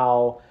remember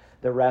how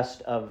the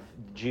rest of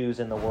Jews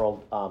in the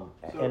world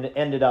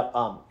ended up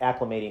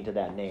acclimating to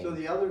that name. So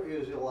the other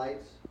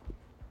Israelites,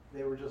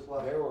 they were just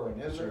left. They were in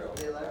Israel.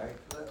 They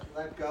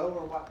let go,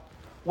 or what?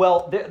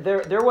 Well,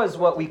 there was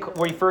what we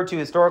refer to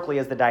historically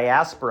as the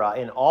diaspora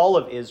in all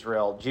of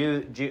Israel.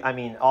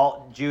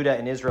 All Judah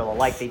and Israel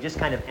alike. They just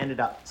kind of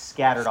ended up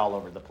scattered all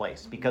over the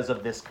place because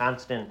of this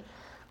constant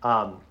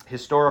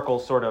historical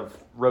sort of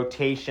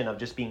rotation of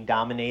just being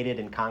dominated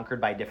and conquered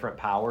by different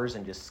powers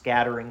and just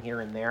scattering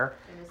here and there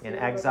in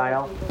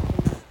exile.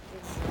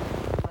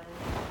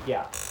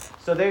 Yeah,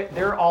 so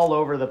they're all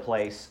over the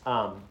place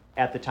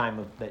at the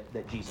time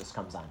that Jesus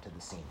comes onto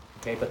the scene.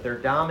 Okay, but they're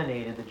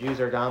dominated. The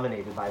Jews are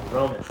dominated by the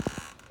Romans.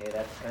 Okay,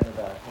 that's kind of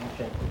the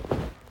ancient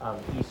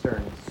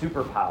Eastern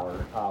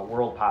superpower,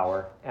 world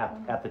power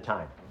at the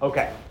time.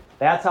 Okay.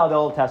 That's how the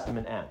Old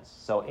Testament ends.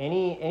 So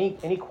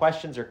any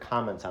questions or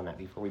comments on that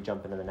before we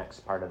jump into the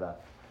next part of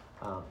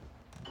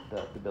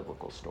the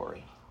biblical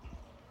story?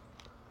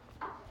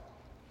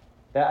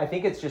 I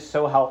think it's just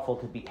so helpful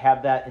to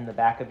have that in the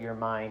back of your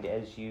mind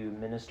as you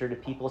minister to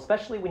people,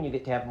 especially when you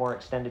get to have more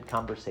extended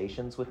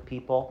conversations with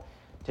people,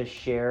 to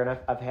share. And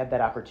I've had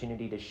that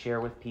opportunity to share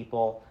with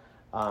people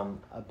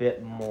a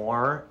bit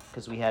more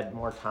because we had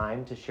more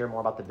time to share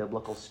more about the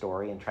biblical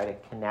story and try to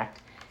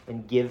connect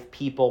and give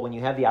people, when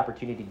you have the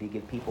opportunity to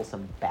give people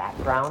some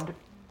background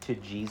to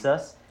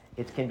Jesus,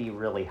 it can be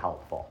really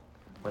helpful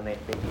when they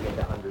begin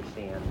to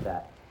understand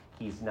that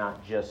he's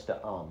not just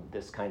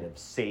this kind of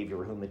savior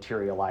who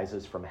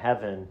materializes from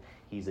heaven.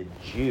 He's a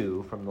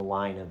Jew from the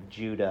line of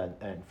Judah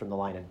and from the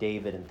line of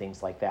David and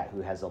things like that,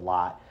 who has a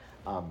lot,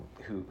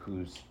 who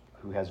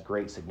has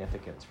great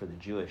significance for the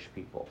Jewish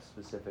people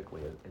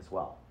specifically as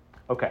well.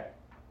 Okay.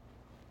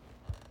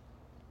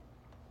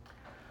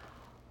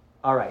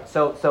 All right,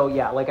 so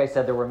yeah, like I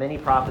said, there were many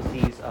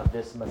prophecies of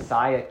this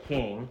Messiah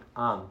king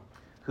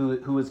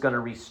who is going to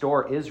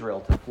restore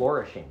Israel to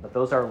flourishing, but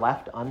those are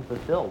left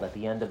unfulfilled at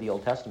the end of the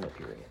Old Testament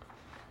period.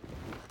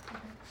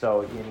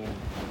 So,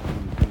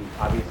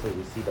 obviously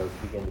we see those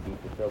begin to be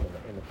fulfilled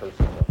in the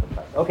person of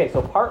Christ. Okay,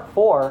 so part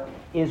 4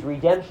 is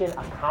redemption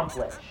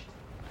accomplished.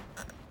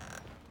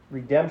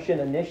 Redemption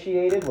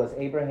initiated was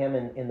Abraham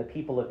and the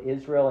people of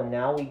Israel, and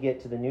now we get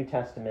to the New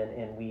Testament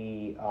and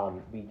we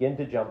begin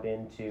to jump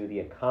into the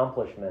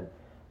accomplishment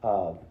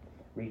of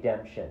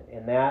redemption.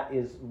 And that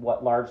is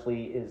what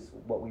largely is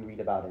what we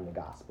read about in the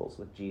Gospels,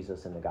 with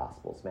Jesus in the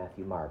Gospels,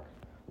 Matthew, Mark,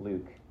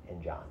 Luke,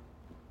 and John.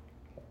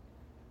 Okay.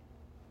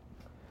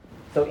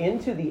 So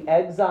into the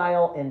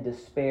exile and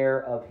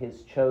despair of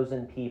his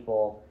chosen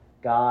people,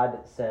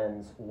 God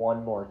sends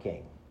one more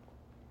king,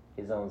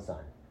 his own son.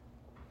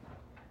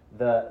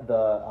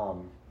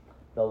 The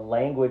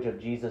language of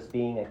Jesus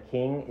being a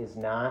king is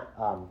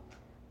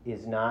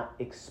not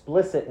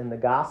explicit in the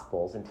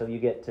Gospels until you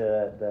get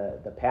to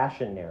the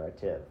Passion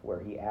narrative, where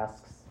he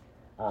asks,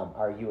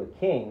 "Are you a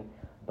king?"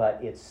 But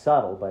it's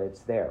subtle, but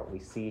it's there. We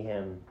see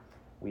him.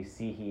 We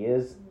see he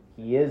is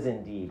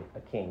indeed a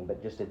king,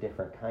 but just a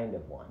different kind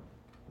of one.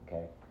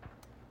 Okay,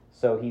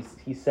 so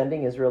he's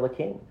sending Israel a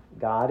king.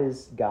 God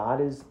is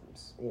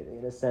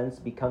in a sense,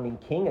 becoming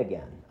king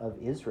again of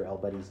Israel,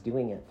 but he's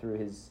doing it through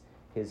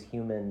his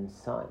human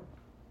son.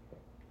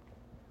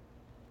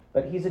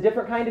 But he's a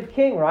different kind of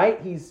king,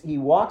 right? He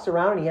walks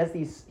around and he has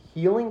these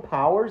healing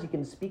powers. He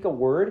can speak a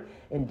word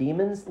and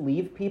demons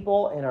leave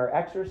people and are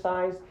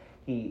exorcised.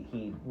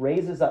 He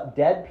raises up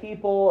dead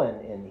people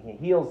and he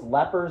heals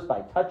lepers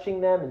by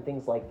touching them and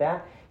things like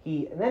that.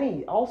 And then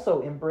he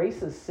also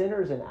embraces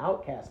sinners and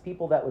outcasts,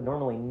 people that would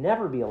normally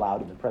never be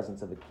allowed in the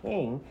presence of a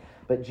king.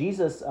 But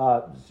Jesus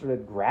sort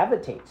of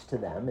gravitates to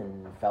them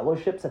and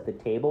fellowships at the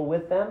table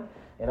with them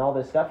and all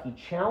this stuff. He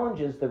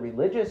challenges the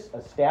religious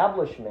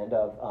establishment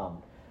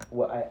of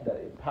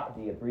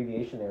the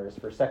abbreviation there is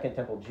for Second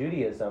Temple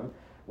Judaism,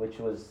 which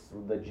was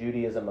the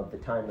Judaism of the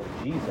time of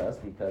Jesus,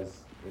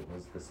 because it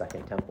was the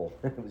Second Temple.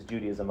 It was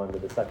Judaism under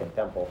the Second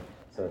Temple,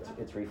 so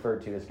it's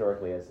referred to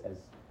historically as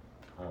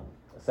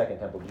Second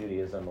Temple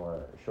Judaism,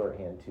 or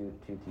shorthand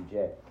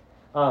 2TJ.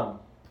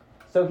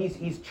 So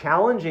he's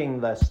challenging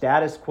the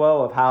status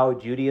quo of how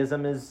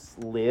Judaism is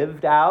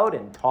lived out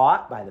and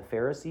taught by the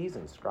Pharisees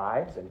and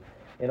scribes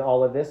and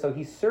all of this. So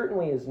he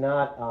certainly is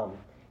not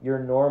your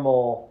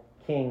normal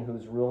king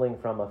who's ruling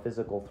from a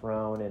physical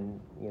throne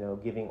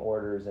and giving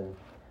orders and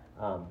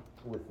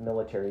with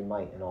military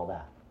might and all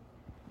that.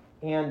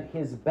 And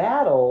his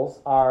battles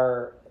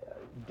are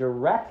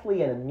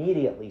directly and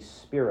immediately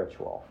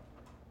spiritual.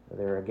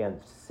 They're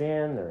against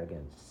sin, they're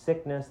against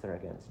sickness, they're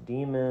against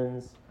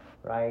demons,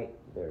 right?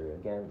 They're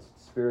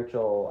against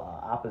spiritual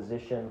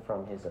opposition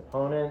from his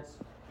opponents.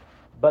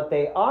 But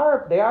they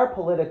are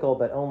political,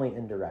 but only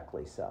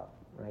indirectly so.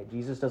 Right?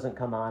 Jesus doesn't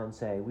come on and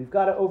say, we've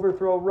got to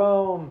overthrow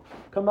Rome.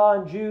 Come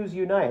on, Jews,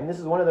 unite. And this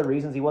is one of the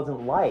reasons he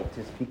wasn't liked,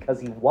 is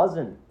because he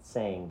wasn't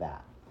saying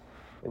that.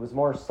 It was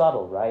more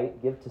subtle,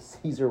 right? Give to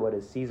Caesar what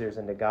is Caesar's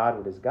and to God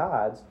what is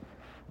God's.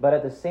 But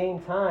at the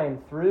same time,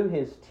 through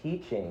his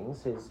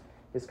teachings,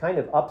 his kind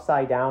of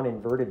upside-down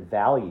inverted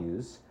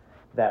values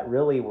that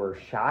really were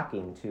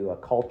shocking to a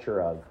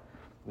culture of,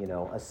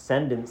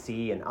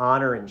 ascendancy and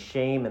honor and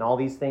shame and all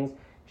these things,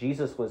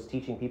 Jesus was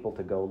teaching people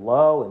to go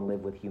low and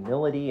live with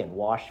humility and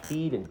wash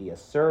feet and be a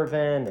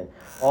servant and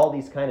all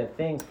these kind of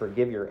things,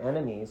 forgive your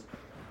enemies.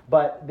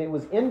 But it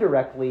was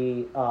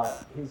indirectly,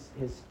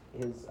 his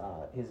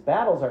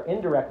battles are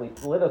indirectly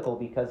political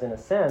because, in a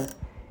sense,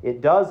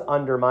 it does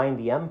undermine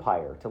the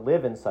empire to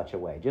live in such a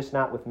way, just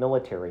not with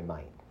military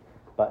might,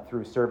 but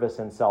through service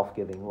and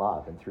self-giving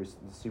love and through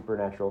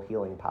supernatural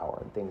healing power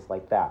and things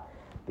like that.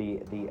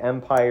 The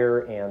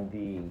empire and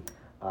the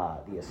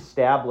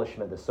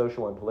establishment, the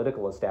social and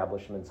political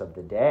establishments of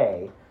the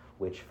day,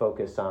 which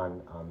focus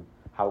on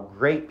how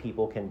great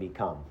people can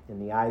become in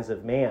the eyes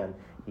of man,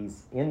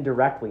 he's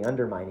indirectly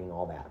undermining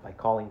all that by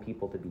calling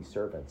people to be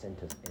servants and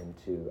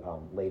to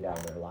lay down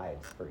their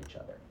lives for each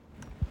other.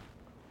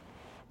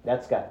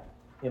 That's got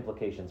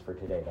implications for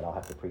today, but I'll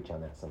have to preach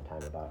on that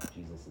sometime about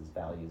Jesus'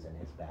 values and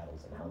his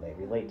battles and how they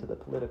relate to the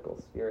political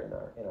sphere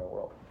in our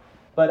world.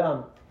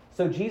 But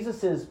so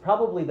Jesus is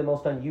probably the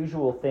most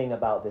unusual thing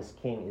about this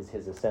king is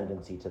his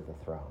ascendancy to the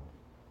throne.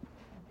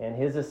 And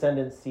his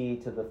ascendancy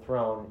to the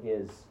throne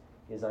is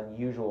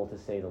unusual, to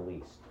say the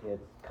least. It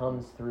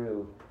comes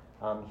through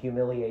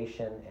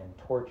humiliation and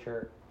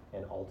torture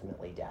and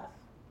ultimately death.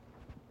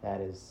 That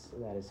is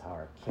how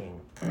our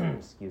king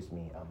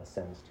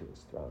ascends to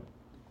his throne.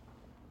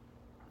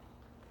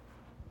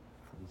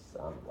 Please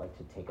like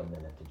to take a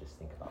minute to just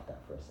think about that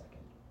for a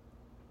second.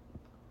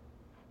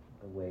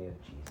 The way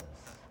of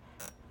Jesus.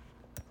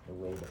 The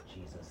way that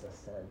Jesus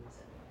ascends.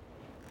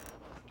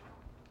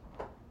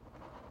 Thank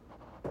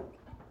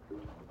you,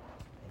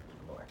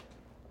 Lord.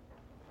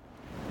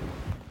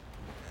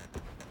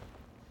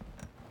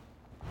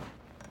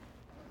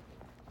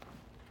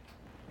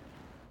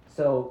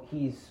 So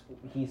he's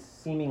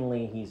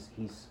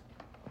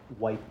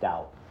wiped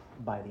out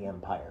by the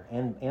empire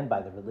and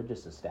by the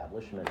religious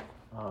establishment.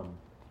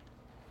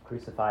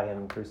 Crucify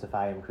him,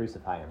 crucify him,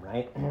 crucify him,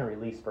 right?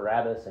 Release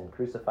Barabbas and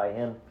crucify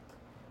him.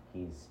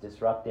 He's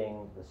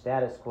disrupting the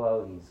status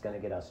quo. He's going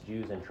to get us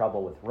Jews in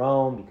trouble with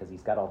Rome because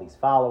he's got all these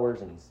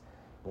followers, and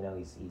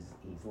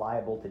he's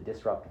liable to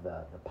disrupt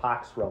the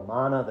Pax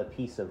Romana, the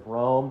peace of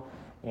Rome.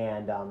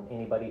 And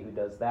anybody who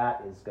does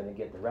that is going to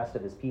get the rest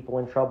of his people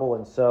in trouble.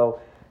 And so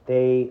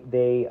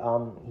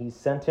he's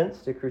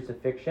sentenced to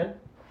crucifixion,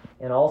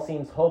 and all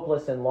seems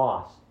hopeless and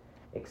lost,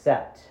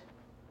 except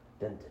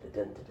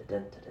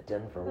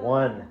for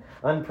one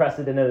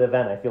unprecedented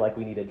event. I feel like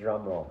we need a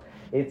drum roll.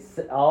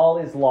 All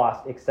is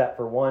lost except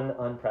for one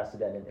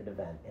unprecedented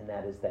event, and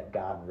that is that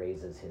God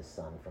raises his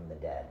son from the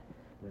dead,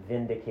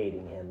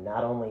 vindicating him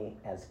not only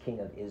as King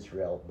of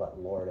Israel, but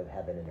Lord of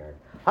heaven and earth.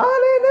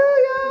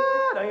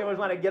 Hallelujah! Don't you always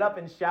want to get up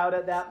and shout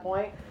at that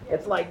point?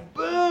 It's like,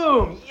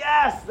 boom!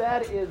 Yes!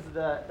 That is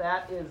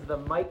the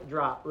mic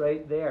drop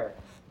right there.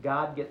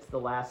 God gets the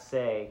last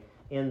say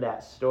in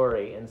that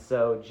story. And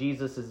so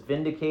Jesus is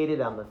vindicated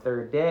on the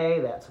third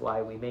day. That's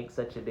why we make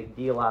such a big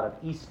deal out of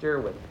Easter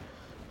with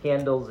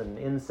candles and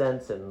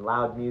incense and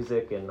loud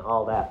music and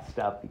all that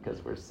stuff,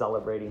 because we're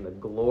celebrating the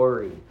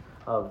glory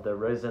of the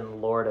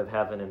risen Lord of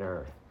heaven and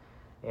earth.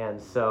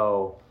 And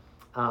so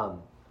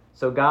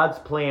So God's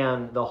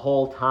plan the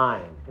whole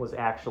time was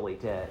actually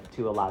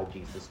to allow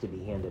Jesus to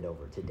be handed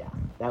over to death.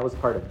 That was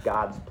part of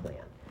God's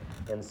plan.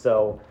 And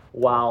so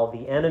while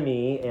the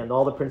enemy and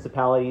all the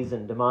principalities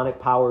and demonic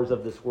powers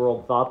of this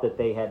world thought that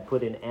they had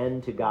put an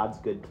end to God's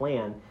good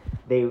plan,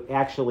 they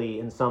actually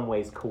in some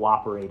ways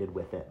cooperated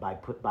with it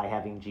by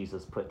having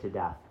Jesus put to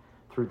death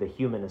through the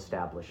human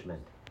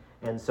establishment.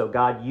 And so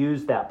God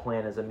used that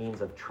plan as a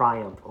means of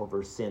triumph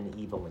over sin,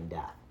 evil, and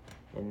death.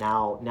 And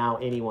now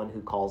anyone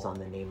who calls on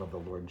the name of the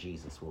Lord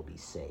Jesus will be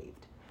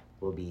saved,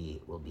 will be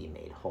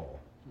made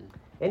whole.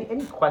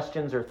 Any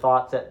questions or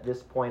thoughts at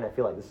this point? I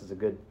feel like this is a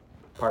good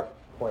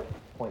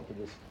point to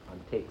just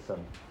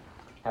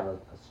have a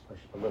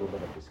little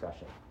bit of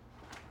discussion.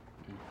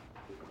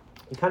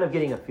 You're kind of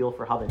getting a feel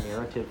for how the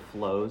narrative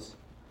flows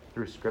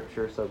through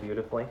Scripture so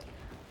beautifully.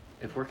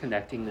 If we're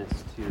connecting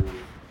this to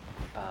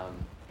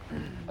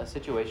a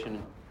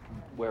situation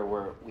where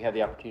we have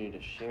the opportunity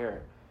to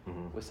share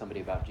with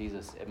somebody about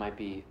Jesus, it might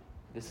be,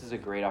 this is a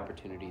great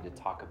opportunity to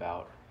talk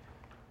about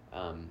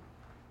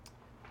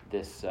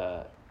this.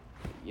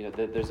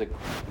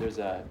 There's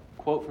a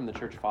quote from the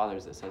Church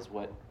Fathers that says,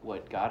 "What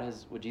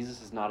Jesus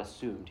has not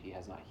assumed, he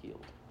has not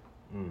healed."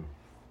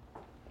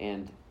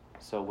 And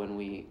so when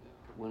we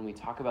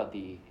talk about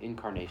the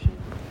incarnation,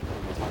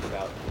 when we talk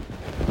about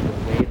the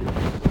way that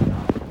Jesus was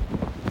God,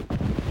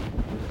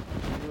 it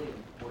was really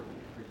important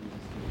for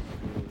Jesus to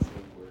experience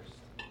the worst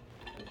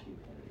of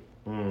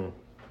humanity.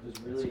 It was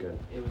really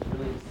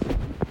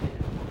significant and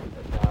important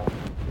that God,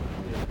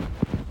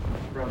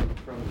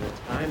 from the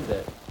time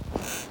that,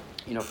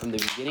 from the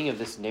beginning of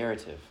this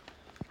narrative,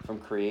 from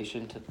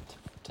creation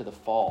to the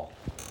fall,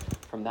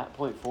 from that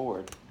point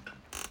forward,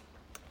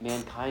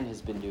 mankind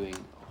has been doing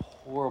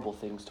horrible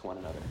things to one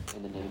another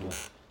in the name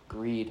of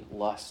greed,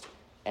 lust,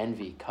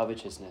 envy,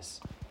 covetousness,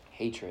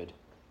 hatred,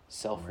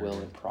 self-will,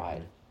 and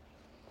pride.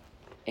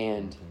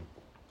 And,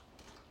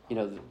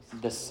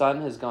 the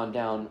sun has gone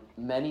down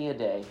many a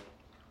day.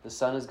 The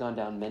sun has gone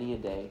down many a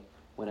day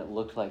when it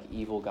looked like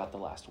evil got the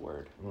last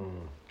word.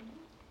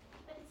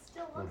 But it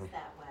still looks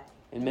that way.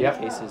 In many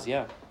cases,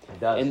 yeah. It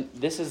does. And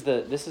this is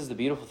the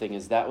beautiful thing,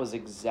 is that was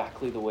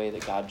exactly the way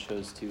that God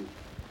chose to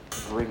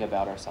bring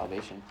about our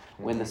salvation.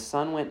 When the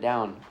sun went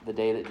down the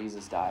day that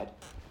Jesus died,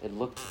 it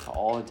looked to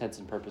all intents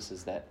and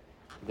purposes that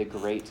the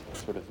great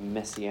sort of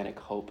messianic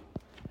hope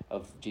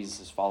of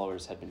Jesus'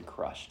 followers had been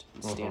crushed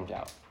and stamped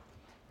out.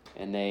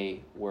 And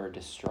they were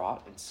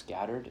distraught and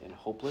scattered and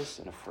hopeless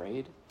and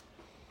afraid.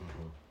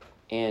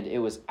 And it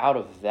was out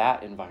of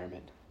that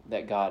environment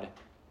that God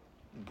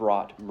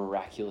brought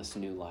miraculous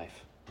new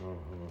life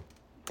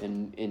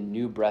and in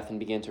new breath, and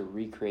began to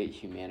recreate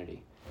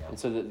humanity. Yeah. And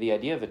so the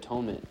idea of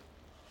atonement,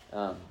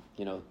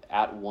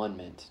 at one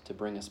meant to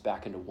bring us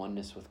back into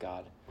oneness with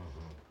God.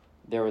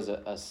 There was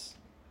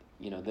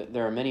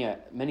there are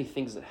many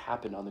things that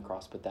happened on the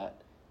cross, but that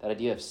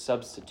idea of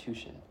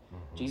substitution.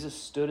 Jesus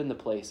stood in the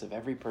place of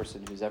every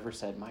person who's ever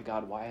said, "My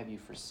God, why have you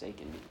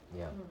forsaken me?"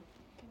 Yeah.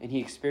 And he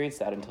experienced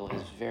that until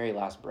his very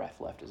last breath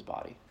left his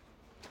body.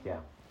 Yeah,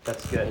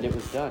 that's good. And it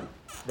was done.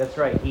 That's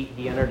right.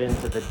 He entered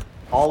into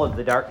all of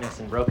the darkness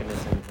and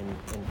brokenness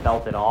and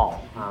felt it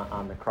all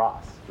on the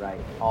cross,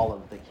 right? All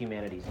of the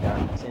humanity's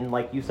darkness. And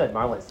like you said,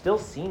 Marla, it still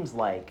seems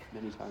like...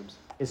 Many times.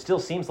 It still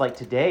seems like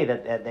today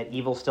that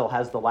evil still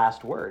has the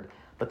last word.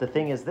 But the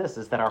thing is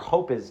is that our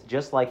hope is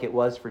just like it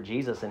was for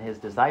Jesus and his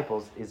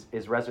disciples,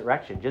 is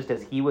resurrection. Just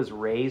as he was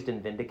raised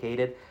and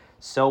vindicated,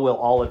 so will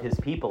all of his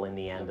people in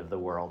the end of the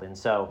world. And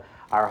so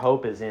our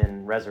hope is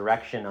in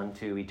resurrection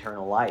unto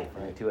eternal life,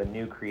 and to a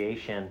new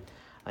creation,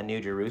 a new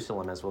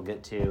Jerusalem, as we'll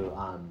get to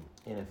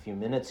in a few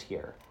minutes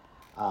here.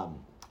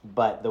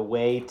 But the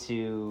way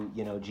to,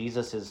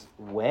 Jesus'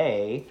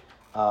 way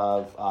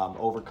of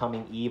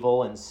overcoming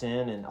evil and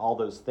sin and all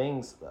those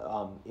things,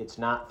 it's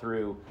not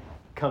through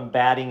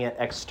combating it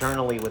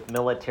externally with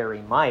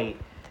military might.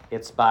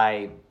 It's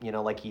by,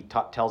 like he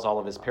tells all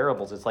of his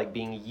parables, it's like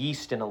being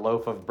yeast in a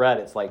loaf of bread.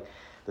 It's like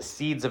the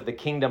seeds of the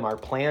kingdom are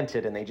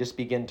planted and they just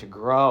begin to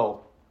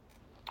grow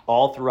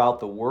all throughout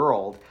the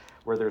world,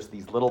 where there's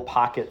these little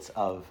pockets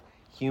of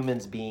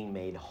humans being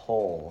made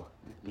whole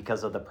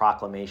because of the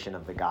proclamation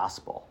of the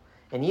gospel.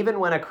 And even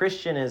when a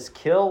Christian is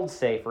killed,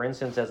 say, for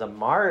instance, as a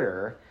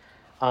martyr,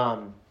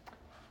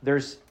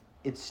 it's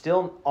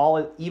still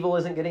all evil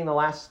isn't getting the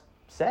last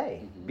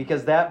say,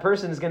 because that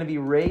person is going to be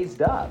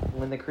raised up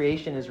when the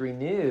creation is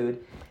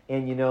renewed.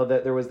 And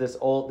that there was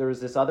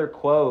this other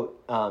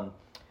quote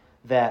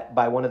that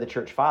by one of the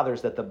church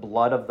fathers, that the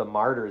blood of the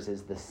martyrs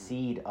is the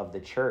seed of the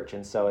church.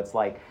 And so it's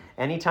like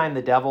anytime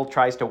the devil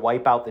tries to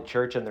wipe out the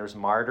church and there's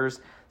martyrs,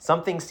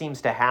 something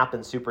seems to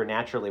happen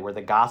supernaturally where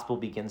the gospel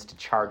begins to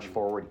charge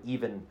forward,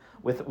 even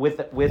with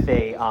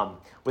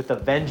a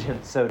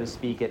vengeance, so to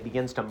speak. It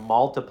begins to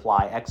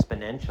multiply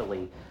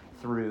exponentially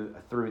through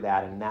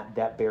that, and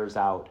that bears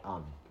out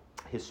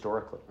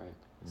historically. Right.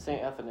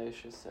 St.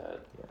 Athanasius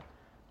said,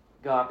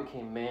 God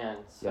became man,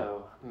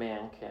 so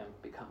man can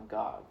become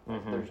God.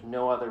 There's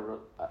no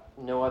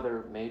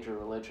other major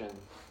religion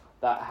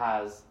that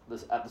has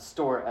this at the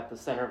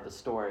center of the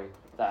story,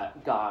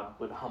 that God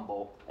would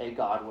humble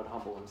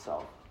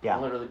himself, Yeah.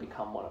 and literally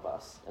become one of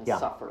us and Yeah.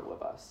 suffer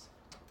with us.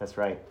 That's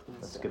right.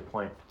 That's a good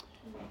point.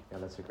 Yeah,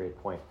 that's a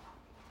great point.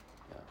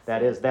 Yeah.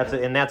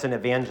 That's an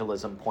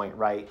evangelism point,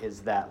 right?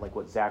 Is that, like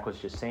what Zach was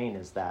just saying,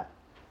 is that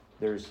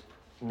there's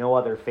no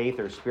other faith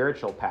or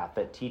spiritual path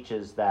that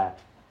teaches that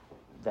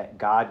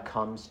God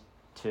comes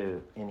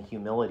in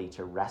humility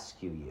to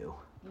rescue you,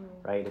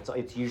 right?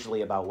 It's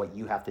usually about what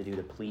you have to do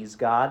to please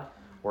God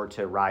or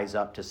to rise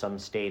up to some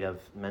state of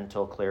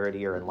mental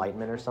clarity or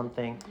enlightenment or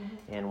something.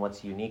 And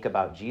what's unique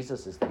about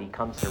Jesus is that he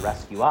comes to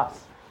rescue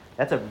us.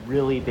 That's a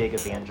really big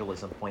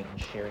evangelism point in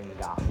sharing the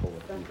gospel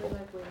with people.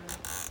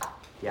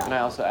 Yeah. Can I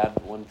also add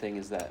one thing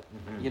is that,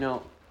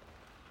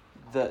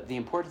 the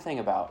important thing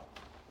about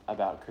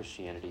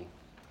Christianity,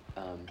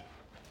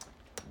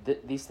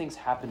 these things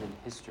happened in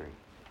history.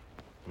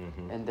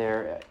 Mm-hmm. And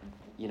there,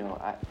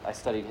 I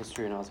studied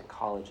history when I was in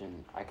college,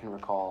 and I can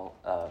recall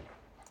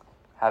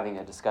having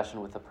a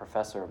discussion with a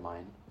professor of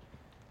mine,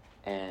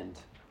 and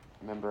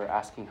I remember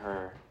asking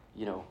her,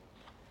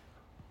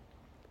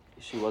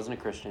 she wasn't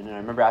a Christian, and I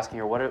remember asking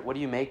her, what do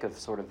you make of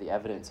sort of the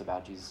evidence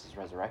about Jesus'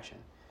 resurrection?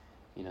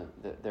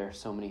 There are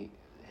so many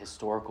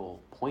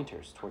historical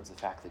pointers towards the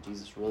fact that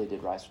Jesus really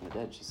did rise from the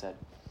dead. She said,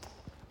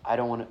 I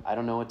don't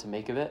know what to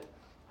make of it.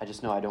 I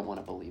just know I don't want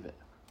to believe it.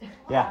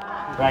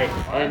 Yeah, right.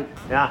 And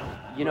yeah,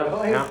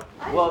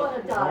 well,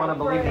 I want to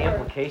believe the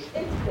implication.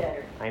 It's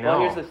better. I know.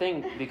 Well, here's the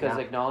thing, because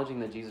Yeah. acknowledging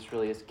that Jesus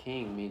really is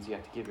king means you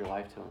have to give your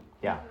life to him.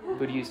 Yeah.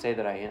 Who do you say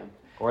that I am?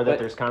 Or that But-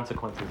 there's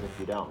consequences if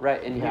you don't.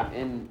 Right, and Yeah.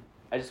 and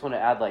I just want to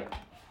add,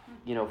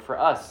 for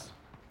us,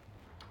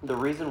 the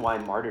reason why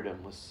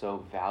martyrdom was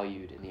so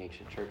valued in the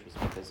ancient church was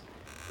because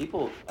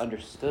people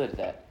understood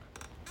that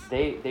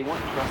they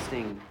weren't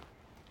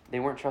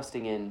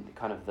trusting in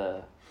kind of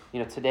the,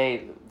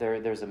 today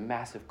there's a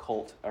massive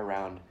cult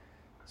around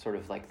sort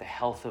of like the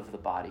health of the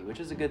body, which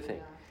is a good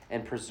thing,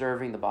 and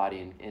preserving the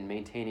body and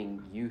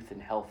maintaining youth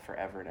and health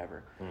forever and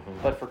ever.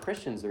 Mm-hmm. But for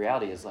Christians, the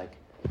reality is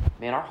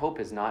man, our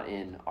hope is not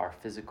in our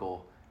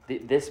physical,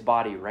 this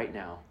body right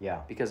now, Yeah.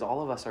 because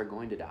all of us are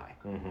going to die.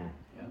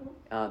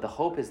 Mm-hmm. The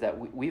hope is that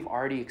we've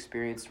already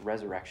experienced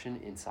resurrection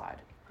inside.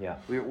 Yeah.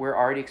 We're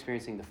already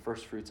experiencing the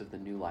first fruits of the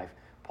new life.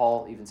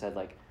 Paul even said,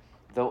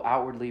 though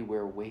outwardly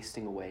we're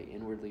wasting away,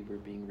 inwardly we're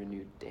being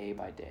renewed day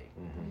by day.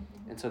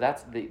 Mm-hmm. And so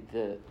that's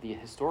the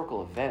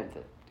historical event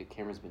that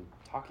Cameron's been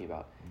talking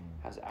about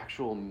has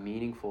actual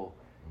meaningful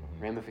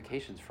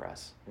ramifications for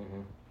us.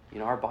 Mm-hmm.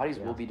 Our bodies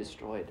Yeah. will be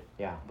destroyed,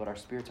 Yeah. but our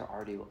spirits are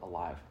already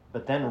alive.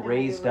 But then But then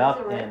raised you're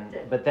up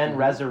resurrected.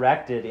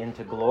 resurrected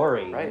into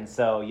glory. Right. And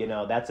so,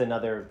 that's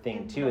another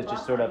thing too, is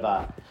just sort of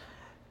a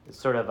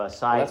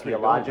side That's where you're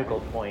theological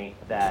going,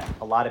 point that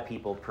a lot of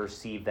people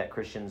perceive that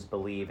Christians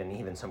believe, and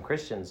even a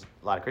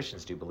lot of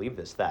Christians do believe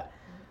this, that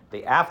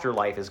the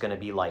afterlife is going to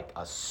be like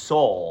a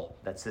soul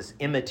that's this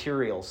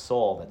immaterial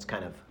soul that's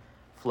kind of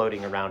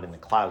floating around in the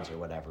clouds or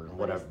whatever,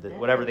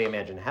 whatever they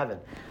imagine heaven.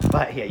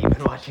 But yeah, you've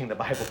been watching the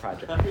Bible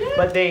Project.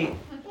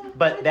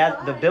 But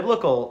that the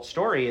biblical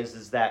story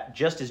is that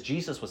just as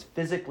Jesus was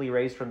physically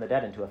raised from the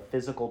dead into a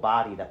physical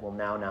body that will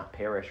now not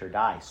perish or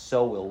die,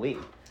 so will we.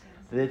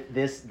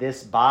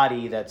 This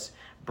body that's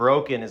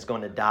broken is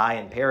going to die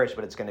and perish,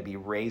 but it's going to be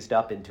raised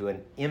up into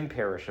an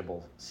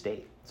imperishable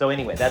state. So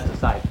anyway, that's a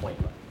side point.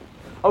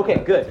 Okay,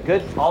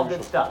 good, all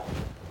good stuff.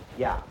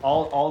 Yeah,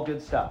 all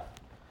good stuff.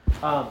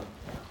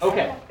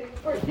 Okay.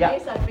 For Yeah.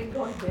 days I've been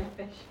going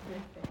nefesh.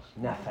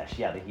 Nefesh,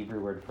 yeah, the Hebrew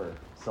word for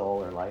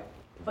soul or life.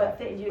 Is But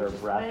that you're for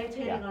just breath?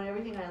 meditating Yeah. on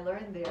everything I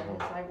learned there, and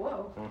it's like,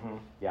 whoa. Mm-hmm.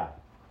 Yeah.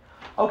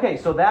 Okay,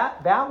 so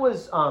that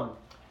was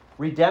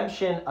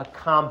redemption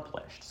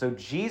accomplished. So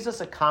Jesus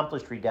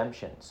accomplished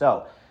redemption.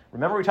 So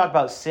remember we talked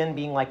about sin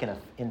being like an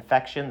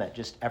infection that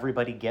just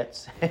everybody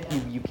gets.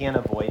 you can't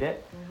avoid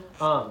it.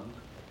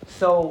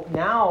 So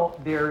now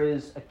there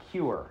is a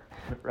cure,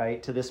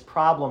 right, to this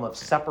problem of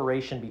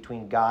separation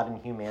between God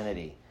and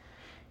humanity.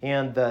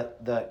 And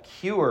the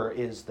cure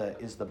is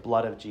the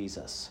blood of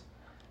Jesus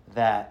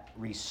that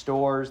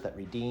restores, that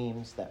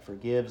redeems, that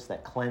forgives,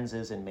 that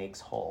cleanses, and makes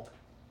whole.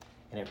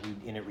 And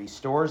it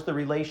restores the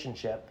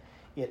relationship.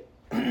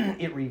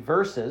 It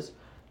reverses,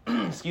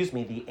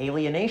 the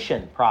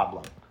alienation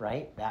problem,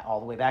 right? That all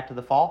the way back to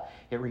the fall.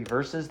 It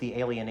reverses the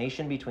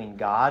alienation between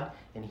God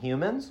and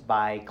humans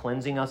by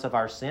cleansing us of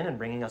our sin and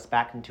bringing us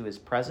back into his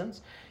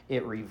presence.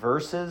 It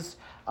reverses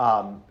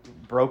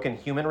broken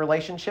human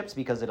relationships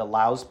because it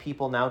allows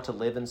people now to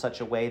live in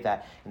such a way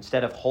that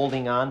instead of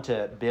holding on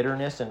to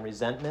bitterness and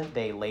resentment,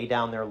 they lay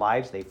down their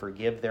lives, they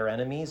forgive their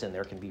enemies, and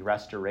there can be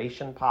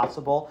restoration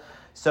possible.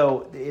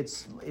 So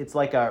it's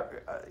like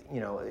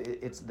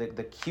it's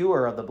the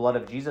cure of the blood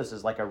of Jesus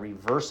is like a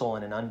reversal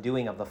and an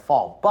undoing of the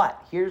fall.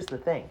 But here's the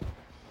thing.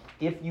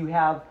 If you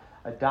have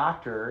a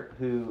doctor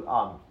who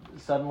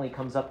suddenly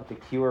comes up with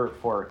a cure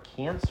for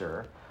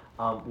cancer,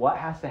 what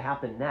has to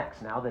happen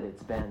next now that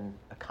it's been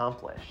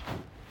accomplished?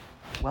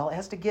 Well, it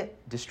has to get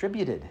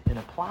distributed and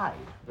applied,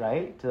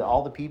 right, to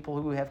all the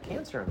people who have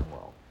cancer in the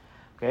world.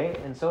 Okay?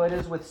 And so it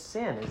is with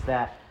sin, is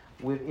that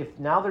if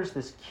now there's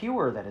this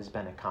cure that has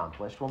been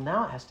accomplished, well,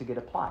 now it has to get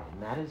applied.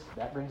 And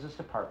that brings us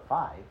to part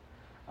 5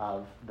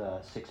 of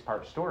the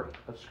 6-part story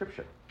of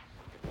Scripture.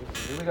 Okay,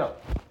 so here we go.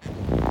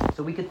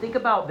 So we could think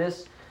about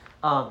this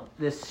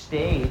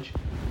stage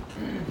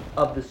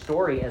of the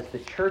story as the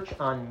church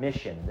on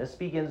mission. This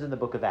begins in the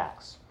book of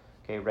Acts,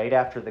 okay, right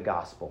after the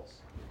Gospels,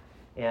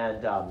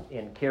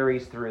 and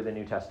carries through the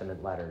New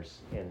Testament letters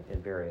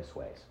in various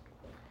ways.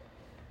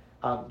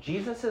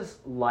 Jesus'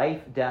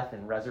 life, death,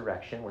 and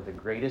resurrection were the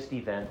greatest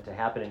event to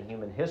happen in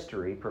human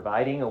history,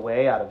 providing a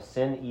way out of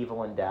sin,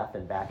 evil, and death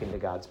and back into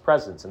God's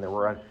presence. And there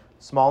were a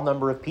small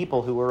number of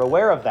people who were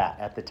aware of that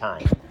at the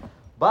time.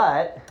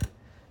 But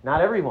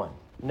not everyone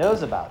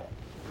knows about it.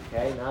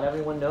 Okay? Not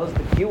everyone knows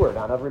the cure.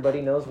 Not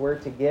everybody knows where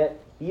to get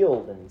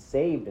healed and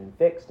saved and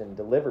fixed and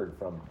delivered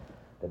from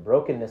the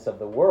brokenness of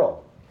the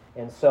world.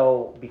 And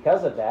so,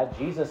 because of that,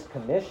 Jesus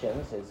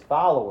commissions his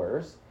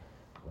followers,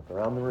 look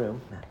around the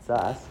room, that's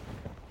us,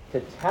 to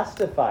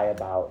testify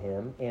about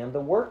him and the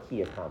work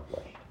he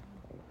accomplished.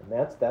 And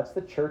that's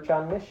the church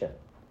on mission.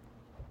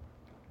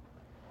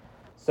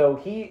 So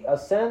he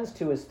ascends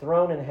to his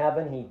throne in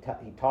heaven.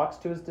 He talks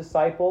to his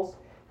disciples.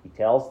 He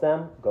tells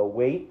them, go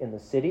wait in the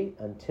city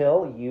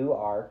until you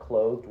are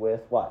clothed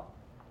with what?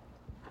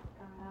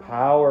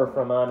 Power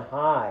from on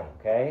high,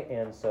 okay?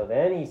 And so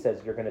then he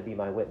says, you're going to be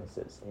my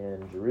witnesses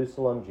in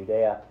Jerusalem,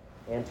 Judea,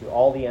 and to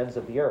all the ends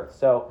of the earth.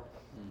 So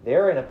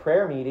they're in a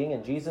prayer meeting,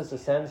 and Jesus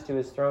ascends to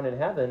his throne in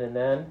heaven, and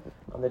then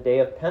on the day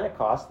of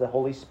Pentecost, the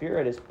Holy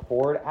Spirit is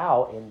poured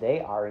out, and they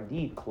are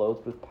indeed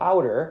clothed with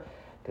powder,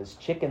 because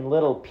Chicken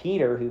Little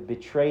Peter, who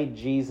betrayed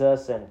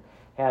Jesus and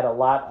had a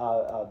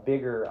lot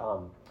bigger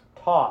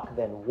talk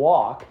than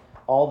walk,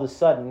 all of a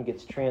sudden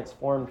gets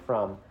transformed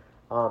from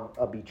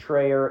a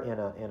betrayer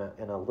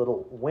and a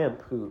little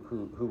wimp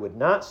who would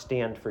not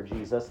stand for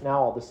Jesus.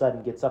 Now all of a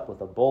sudden gets up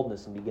with a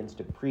boldness and begins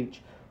to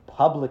preach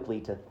publicly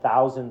to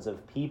thousands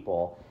of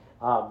people,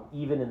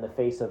 even in the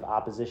face of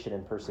opposition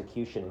and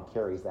persecution, and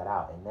carries that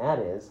out. And that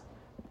is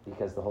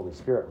because the Holy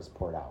Spirit was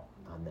poured out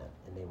on them,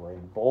 and they were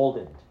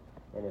emboldened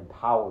and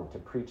empowered to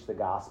preach the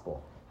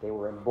gospel. They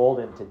were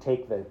emboldened to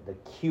take the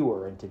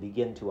cure and to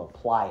begin to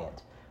apply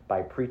it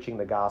by preaching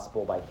the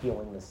gospel, by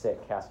healing the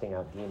sick, casting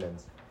out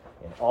demons,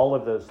 and all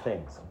of those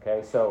things.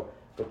 Okay, so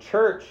the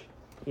church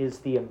is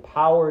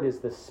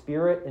the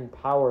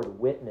Spirit-empowered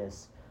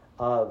witness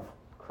of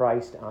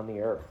Christ on the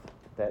earth.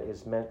 That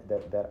is meant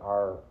that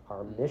our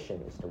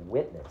mission is to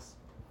witness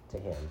to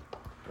him,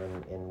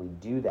 and we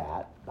do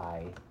that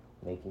by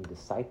making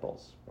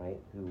disciples, right,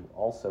 who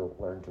also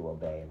learn to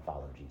obey and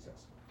follow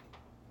Jesus.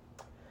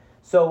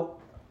 So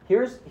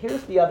here's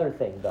the other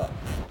thing, though.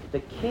 The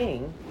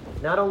king,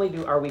 not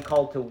only are we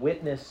called to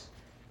witness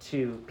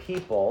to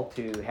people,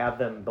 to have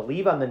them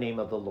believe on the name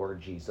of the Lord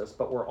Jesus,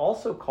 but we're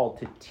also called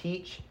to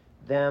teach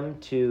them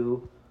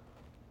to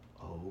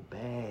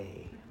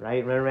obey,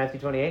 right? Remember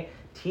Matthew 28?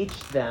 Teach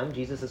them,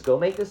 Jesus says, go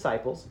make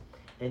disciples,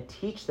 and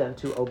teach them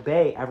to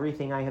obey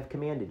everything I have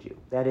commanded you.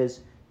 That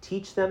is,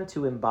 teach them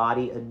to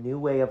embody a new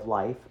way of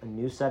life, a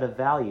new set of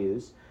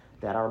values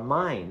that are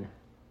mine,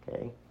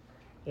 okay?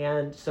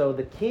 And so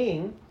the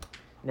king,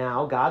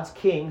 now God's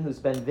king, who's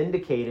been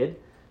vindicated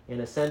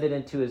and ascended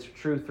into his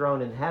true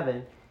throne in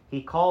heaven,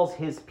 he calls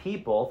his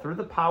people, through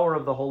the power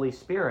of the Holy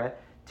Spirit,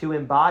 to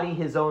embody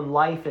his own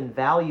life and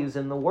values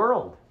in the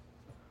world,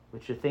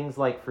 which are things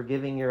like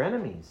forgiving your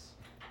enemies,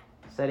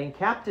 setting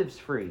captives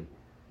free,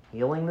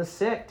 healing the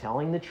sick,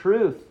 telling the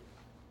truth,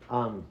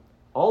 all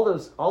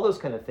those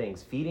kind of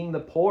things, feeding the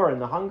poor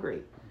and the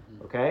hungry.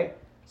 Okay,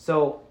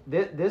 so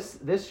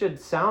this should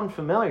sound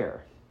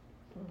familiar,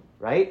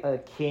 right? A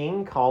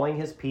king calling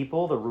his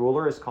people, the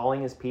ruler is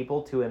calling his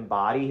people to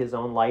embody his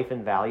own life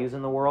and values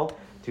in the world,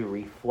 to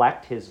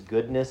reflect his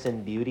goodness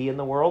and beauty in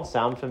the world.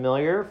 Sound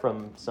familiar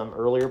from some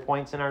earlier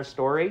points in our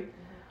story?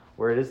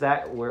 What is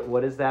that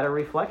a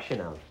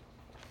reflection of?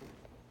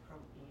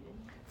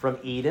 From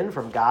Eden,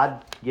 from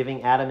God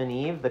giving Adam and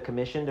Eve the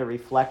commission to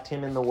reflect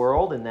him in the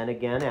world, and then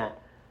again at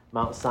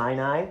Mount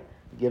Sinai,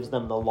 gives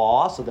them the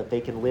law so that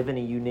they can live in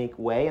a unique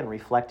way and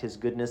reflect his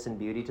goodness and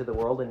beauty to the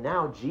world. And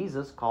now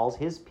Jesus calls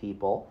his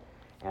people,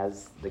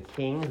 as the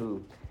king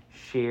who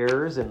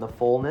shares in the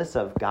fullness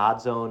of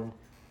God's own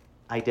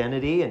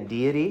identity and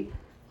deity,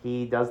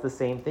 he does the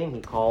same thing. He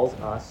calls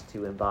us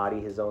to embody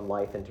his own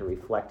life and to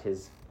reflect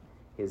his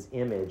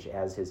image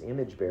as his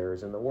image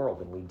bearers in the world.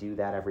 And we do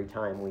that every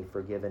time we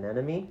forgive an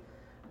enemy,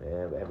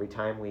 every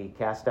time we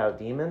cast out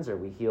demons, or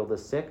we heal the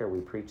sick, or we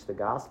preach the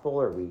gospel,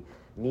 or we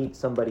meet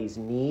somebody's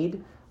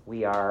need.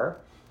 We are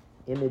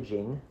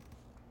imaging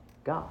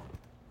God.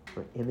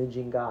 We're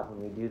imaging God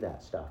when we do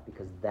that stuff,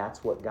 because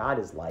that's what God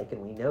is like,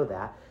 and we know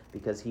that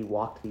because he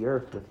walked the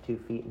earth with 2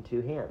 feet and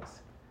 2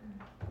 hands.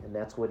 And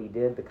that's what he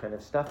did, the kind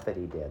of stuff that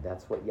he did.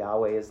 That's what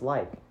Yahweh is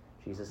like.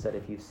 Jesus said,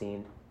 if you've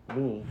seen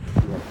me,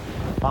 you have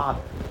seen the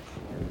Father.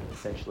 And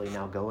essentially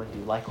now go and do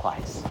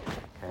likewise.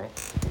 Okay?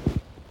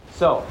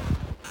 So,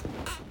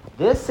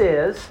 this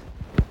is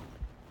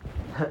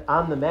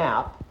on the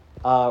map,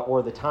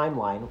 or the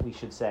timeline, we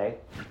should say,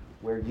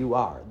 where you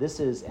are. This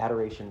is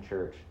Adoration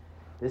Church.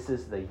 This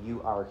is the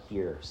you are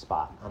here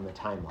spot on the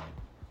timeline.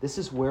 This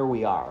is where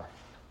we are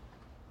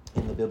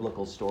in the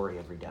biblical story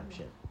of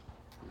redemption.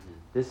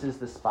 This is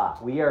the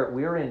spot.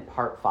 We're in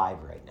part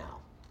 5 right now.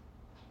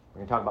 We're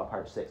going to talk about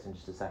part 6 in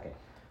just a second.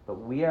 But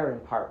we are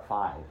in part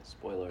 5.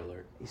 Spoiler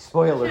alert.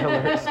 Spoiler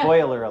alert.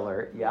 Spoiler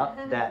alert. Yeah,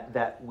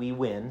 that we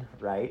win,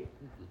 right?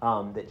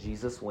 That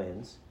Jesus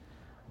wins.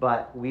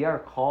 But we are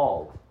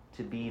called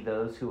to be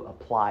those who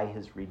apply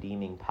his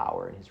redeeming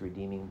power and his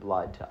redeeming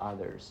blood to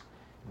others.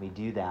 And we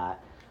do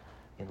that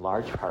in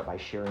large part by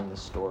sharing the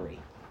story,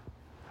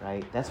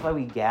 right? That's why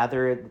we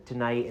gather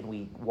tonight and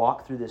we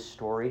walk through this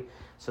story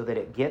so that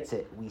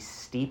we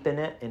steepen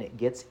it and it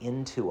gets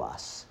into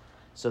us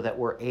so that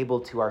we're able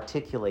to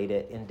articulate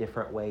it in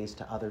different ways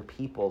to other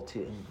people,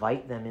 to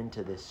invite them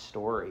into this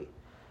story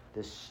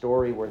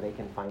where they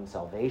can find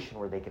salvation,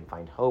 where they can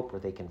find hope, where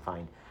they can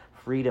find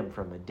freedom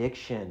from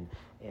addiction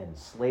and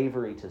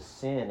slavery to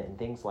sin and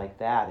things like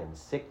that, and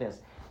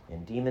sickness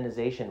and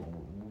demonization.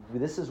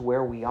 This is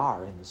where we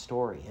are in the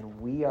story, and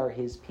we are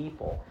his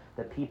people,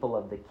 the people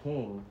of the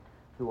King,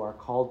 who are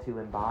called to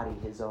embody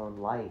his own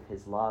life,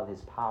 his love,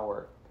 his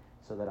power,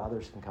 so that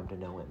others can come to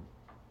know him.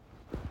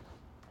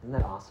 Isn't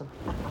that awesome?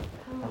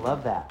 I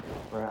love that.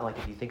 Where, like,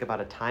 if you think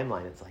about a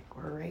timeline, it's like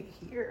we're right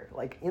here,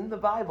 like in the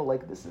Bible,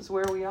 like this is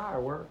where we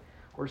are.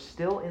 We're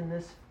still in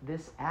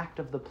this act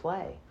of the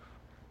play.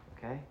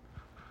 Okay.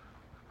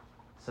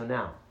 So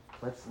now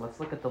let's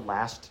look at the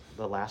last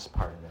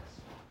part of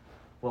this,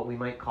 what we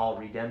might call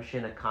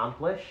redemption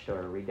accomplished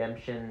or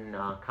redemption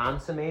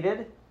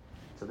consummated.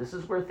 So this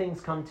is where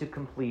things come to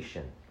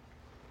completion,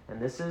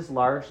 and this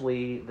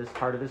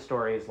part of the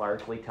story is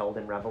largely told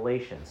in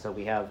Revelation. So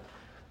we have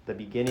the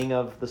beginning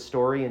of the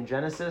story in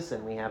Genesis,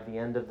 and we have the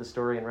end of the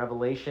story in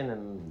Revelation,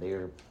 and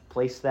they're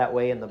placed that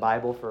way in the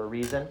Bible for a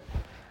reason.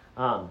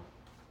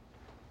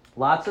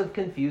 Lots of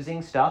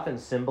confusing stuff and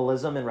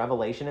symbolism in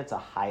Revelation. It's a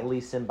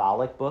highly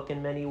symbolic book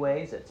in many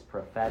ways. It's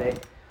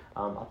prophetic,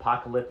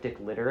 apocalyptic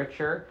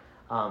literature,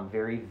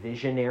 very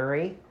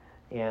visionary,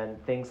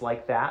 and things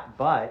like that.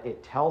 But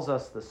it tells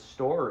us the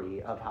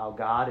story of how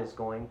God is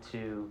going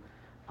to,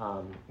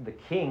 the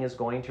King is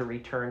going to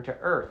return to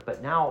earth.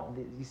 But now,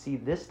 you see,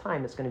 this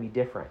time it's going to be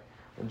different.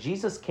 When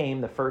Jesus came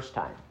the first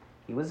time,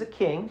 he was a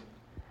king,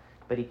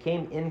 but he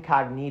came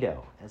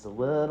incognito as a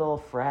little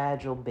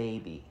fragile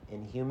baby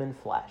in human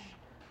flesh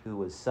who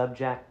was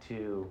subject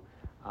to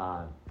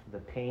the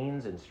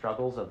pains and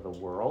struggles of the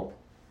world.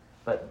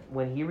 But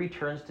when he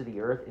returns to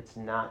the earth, it's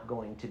not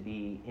going to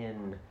be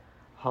in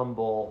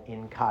humble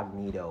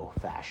incognito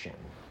fashion.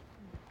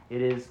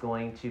 It is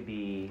going to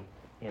be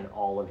in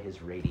all of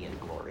his radiant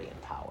glory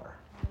and power.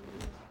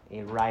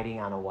 Riding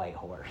on a white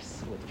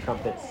horse with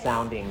trumpets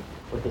sounding,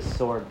 with a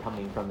sword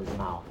coming from his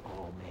mouth.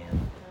 Oh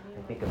man,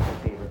 I think of my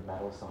favorite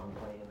metal song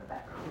playing in the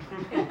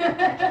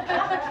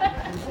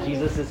background.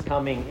 Jesus is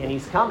coming, and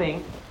he's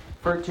coming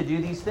to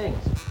do these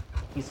things.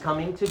 He's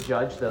coming to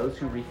judge those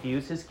who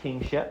refuse his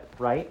kingship,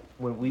 right?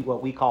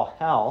 What we call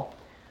hell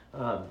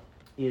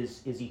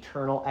is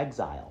eternal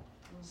exile.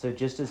 So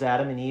just as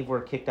Adam and Eve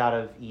were kicked out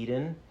of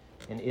Eden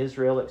and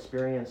Israel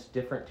experienced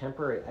different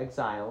temporary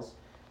exiles,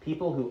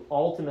 people who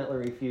ultimately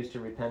refuse to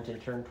repent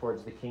and turn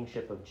towards the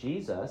kingship of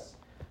Jesus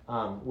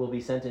will be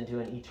sent into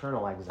an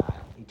eternal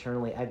exile,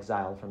 eternally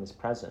exiled from his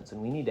presence.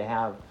 And we need to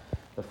have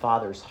the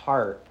Father's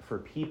heart for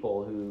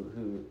people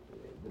who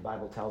the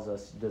Bible tells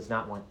us does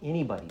not want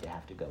anybody to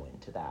have to go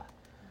into that.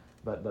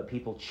 But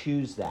people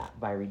choose that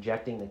by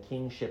rejecting the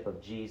kingship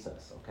of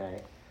Jesus,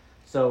 okay?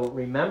 So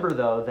remember,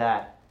 though,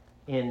 that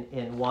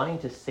in wanting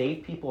to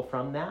save people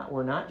from that,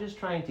 we're not just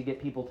trying to get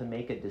people to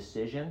make a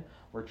decision.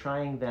 We're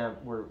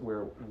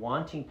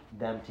wanting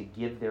them to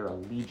give their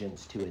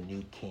allegiance to a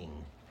new king.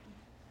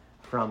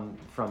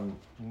 From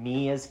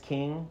me as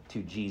king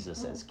to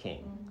Jesus as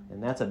king.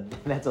 And that's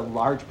a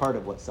large part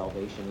of what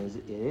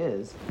salvation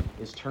is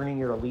turning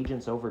your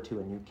allegiance over to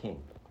a new king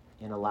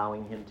and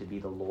allowing him to be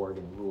the Lord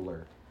and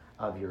ruler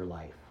of your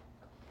life.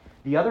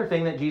 The other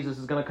thing that Jesus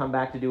is going to come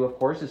back to do, of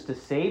course, is to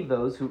save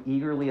those who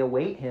eagerly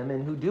await him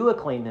and who do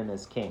acclaim him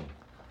as king.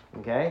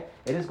 Okay?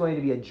 It is going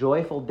to be a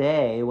joyful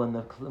day when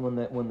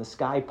the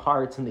sky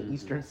parts and the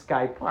eastern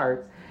sky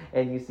parts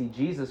and you see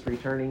Jesus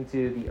returning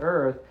to the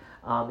earth.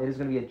 It is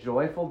going to be a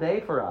joyful day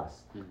for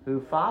us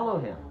who follow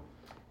him.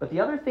 But the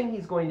other thing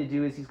he's going to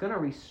do is he's going to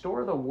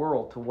restore the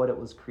world to what it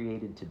was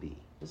created to be.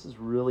 This is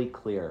really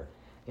clear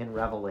in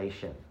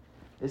Revelation.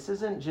 This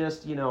isn't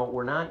just,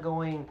 we're not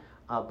going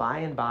by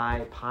and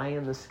by, pie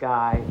in the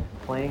sky,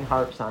 playing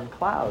harps on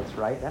clouds,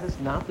 right? That is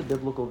not the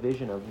biblical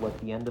vision of what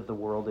the end of the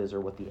world is or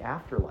what the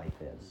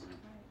afterlife is.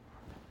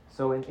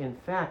 So in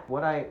fact,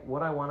 what I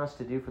want us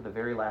to do for the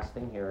very last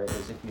thing here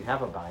is, if you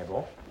have a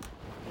Bible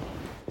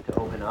to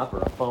open up,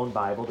 or a phone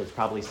Bible, there's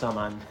probably some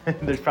around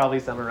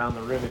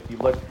the room. If you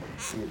look,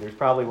 there's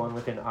probably one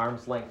within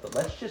arm's length. But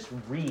let's just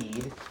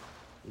read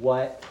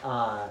what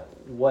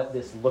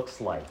this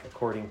looks like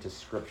according to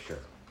Scripture.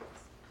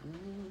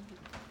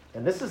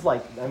 And this is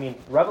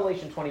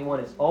Revelation 21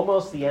 is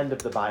almost the end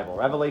of the Bible.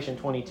 Revelation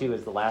 22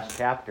 is the last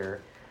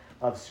chapter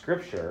of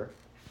Scripture.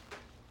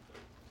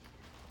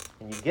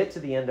 And you get to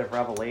the end of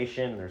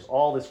Revelation, and there's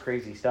all this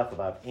crazy stuff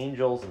about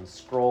angels and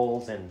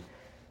scrolls and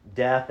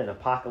death and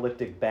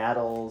apocalyptic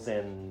battles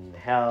and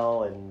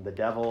hell and the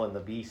devil and the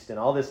beast and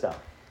all this stuff.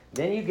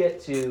 Then you get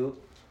to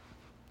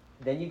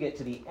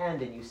the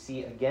end, and you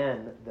see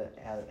again,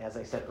 as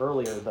I said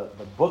earlier, the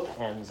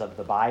bookends of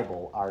the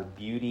Bible are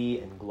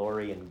beauty and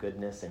glory and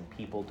goodness and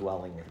people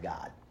dwelling with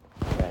God.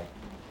 Okay?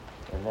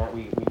 And that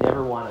we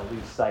never want to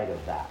lose sight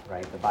of that,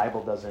 right? The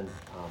Bible doesn't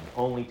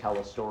only tell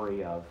a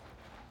story of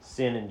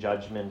sin and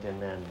judgment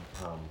and then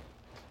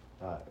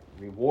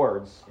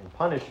rewards and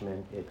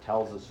punishment. It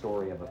tells a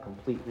story of a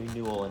complete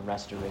renewal and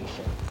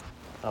restoration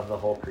of the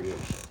whole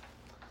creation.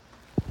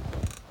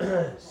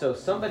 So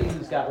somebody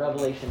who's got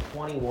Revelation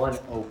 21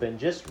 open,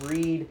 just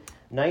read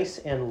nice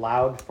and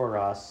loud for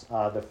us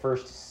the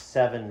first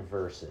 7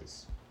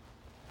 verses.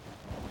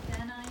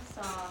 Then I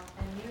saw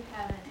a new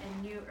heaven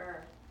and new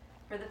earth,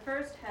 for the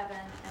first heaven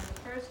and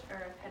the first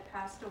earth had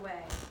passed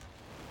away,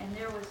 and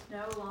there was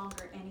no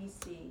longer any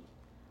sea.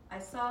 I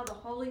saw the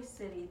holy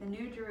city, the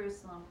new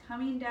Jerusalem,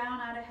 coming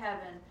down out of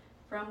heaven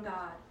from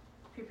God,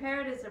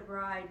 prepared as a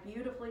bride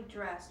beautifully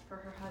dressed for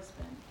her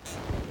husband.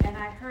 And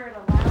I heard a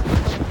loud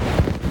voice saying,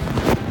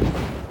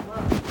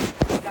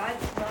 "Look,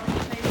 God's dwelling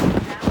place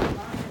is now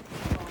among the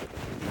people.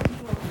 He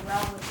will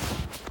dwell with them,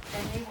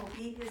 and they will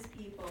be his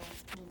people.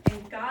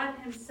 And God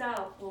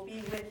himself will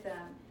be with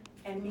them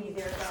and be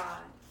their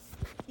God.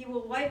 He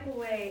will wipe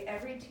away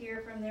every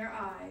tear from their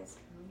eyes.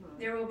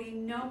 There will be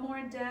no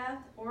more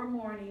death or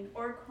mourning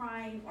or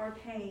crying or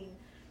pain,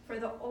 for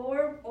the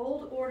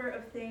old order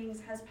of things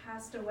has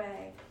passed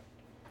away."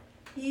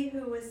 He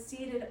who was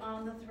seated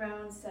on the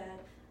throne said,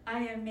 "I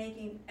am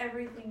making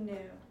everything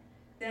new."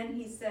 Then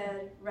he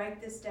said,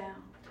 "Write this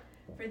down,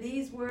 for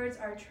these words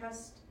are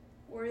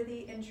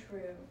trustworthy and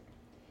true."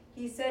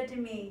 He said to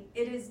me,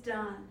 "It is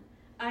done.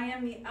 I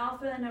am the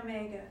Alpha and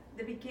Omega,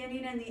 the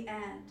beginning and the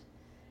end.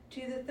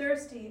 To the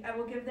thirsty I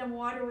will give them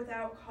water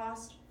without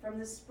cost from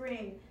the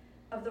spring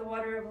of the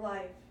water of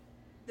life.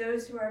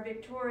 Those who are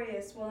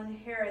victorious will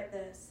inherit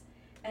this,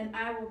 and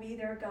I will be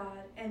their God,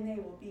 and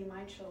they will be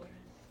my children."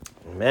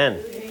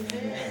 Amen.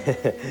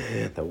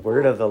 The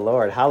word of the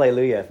Lord.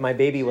 Hallelujah. If my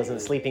baby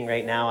wasn't sleeping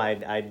right now,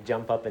 I'd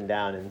jump up and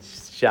down and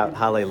shout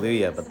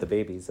hallelujah, but the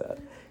baby's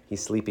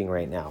he's sleeping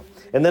right now.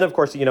 And then, of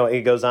course,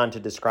 it goes on to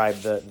describe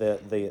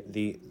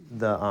the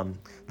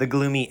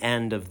gloomy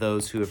end of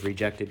those who have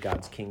rejected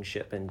God's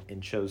kingship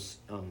and chose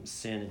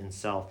sin and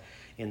self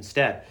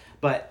instead.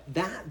 But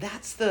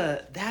that's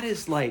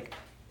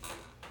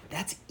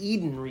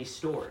Eden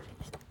restored.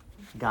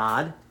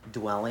 God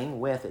dwelling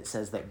with, it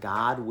says that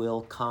God will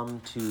come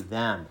to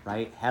them,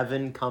 right?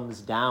 Heaven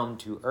comes down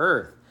to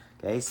earth.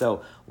 Okay,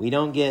 so we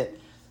don't get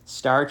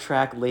Star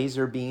Trek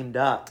laser beamed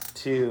up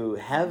to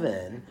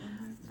heaven.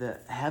 The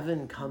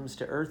heaven comes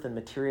to earth and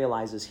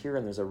materializes here,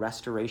 and there's a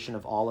restoration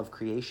of all of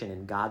creation,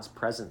 and God's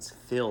presence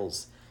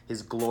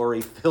his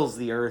glory fills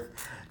the earth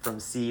from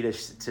sea to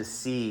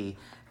sea,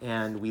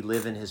 and we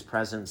live in his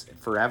presence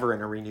forever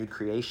in a renewed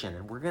creation.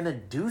 And we're going to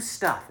do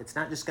stuff. It's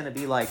not just going to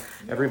be like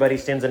everybody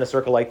stands in a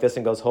circle like this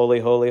and goes, holy,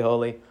 holy,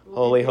 holy,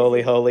 holy,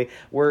 holy, holy.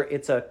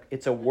 It's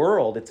a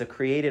world. It's a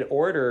created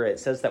order. It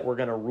says that we're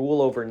going to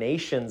rule over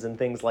nations and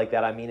things like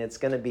that. I mean, it's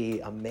going to be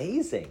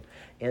amazing.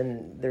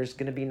 And there's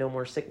going to be no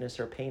more sickness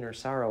or pain or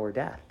sorrow or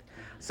death.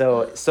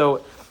 So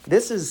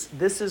this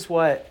is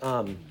what,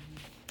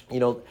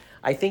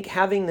 I think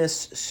having this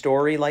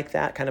story like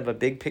that, kind of a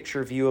big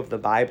picture view of the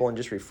Bible and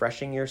just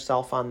refreshing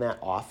yourself on that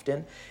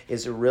often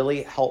is a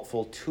really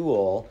helpful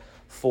tool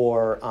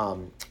for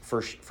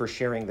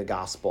sharing the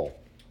gospel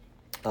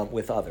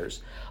with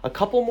others. A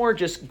couple more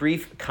just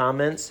brief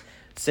comments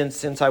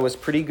since I was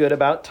pretty good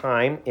about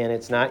time and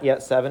it's not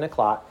yet 7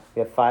 o'clock.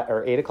 We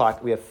have 8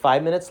 o'clock. We have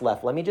 5 minutes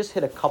left. Let me just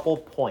hit a couple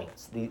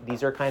points.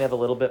 These are kind of a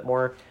little bit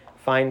more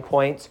fine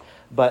points,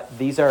 but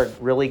these are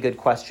really good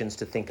questions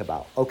to think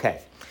about.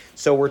 Okay.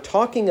 So we're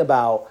talking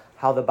about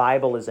how the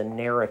Bible is a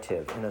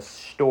narrative and a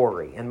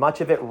story, and much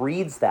of it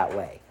reads that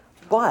way.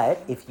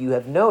 But if you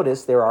have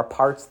noticed, there are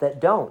parts that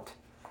don't.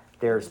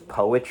 There's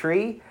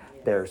poetry,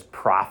 there's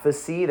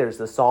prophecy, there's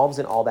the Psalms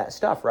and all that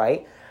stuff,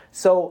 right?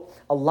 So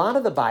a lot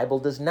of the Bible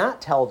does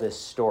not tell this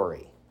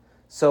story.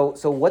 So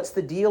what's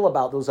the deal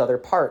about those other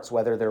parts,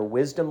 whether they're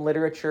wisdom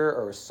literature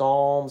or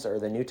Psalms or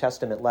the New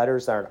Testament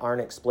letters that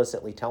aren't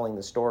explicitly telling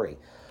the story?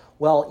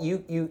 Well,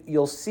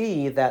 you'll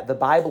see that the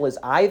Bible is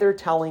either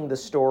telling the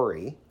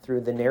story through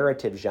the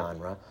narrative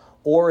genre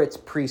or it's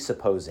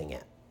presupposing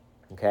it,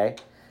 okay?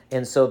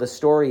 And so the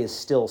story is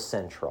still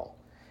central.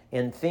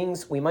 And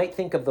we might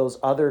think of those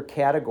other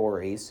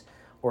categories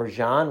or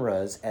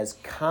genres as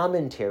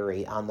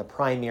commentary on the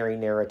primary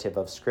narrative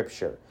of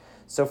Scripture.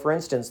 So, for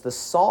instance, the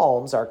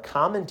Psalms are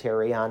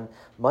commentary on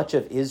much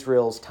of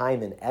Israel's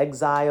time in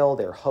exile,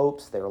 their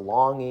hopes, their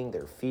longing,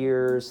 their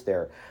fears,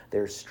 their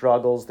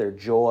struggles, their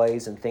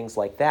joys, and things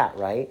like that,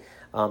 right?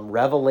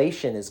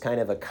 Revelation is kind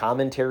of a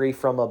commentary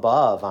from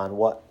above on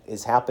what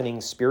is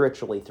happening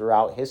spiritually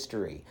throughout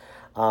history.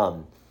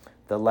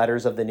 The The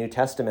letters of the New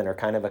Testament are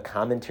kind of a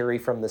commentary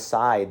from the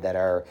side that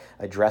are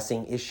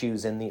addressing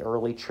issues in the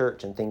early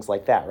church and things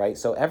like that, right?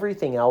 So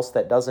everything else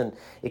that doesn't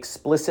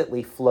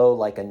explicitly flow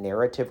like a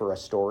narrative or a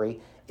story,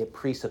 it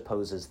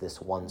presupposes this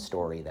one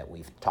story that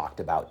we've talked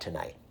about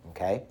tonight,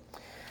 okay?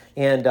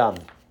 And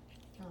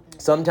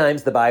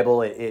sometimes the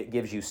Bible, it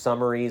gives you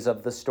summaries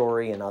of the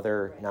story and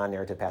other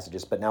non-narrative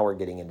passages, but now we're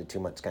getting into too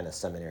much kind of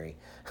seminary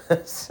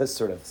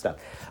sort of stuff.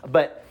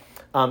 But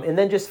and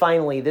then just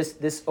finally,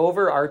 this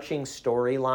overarching storyline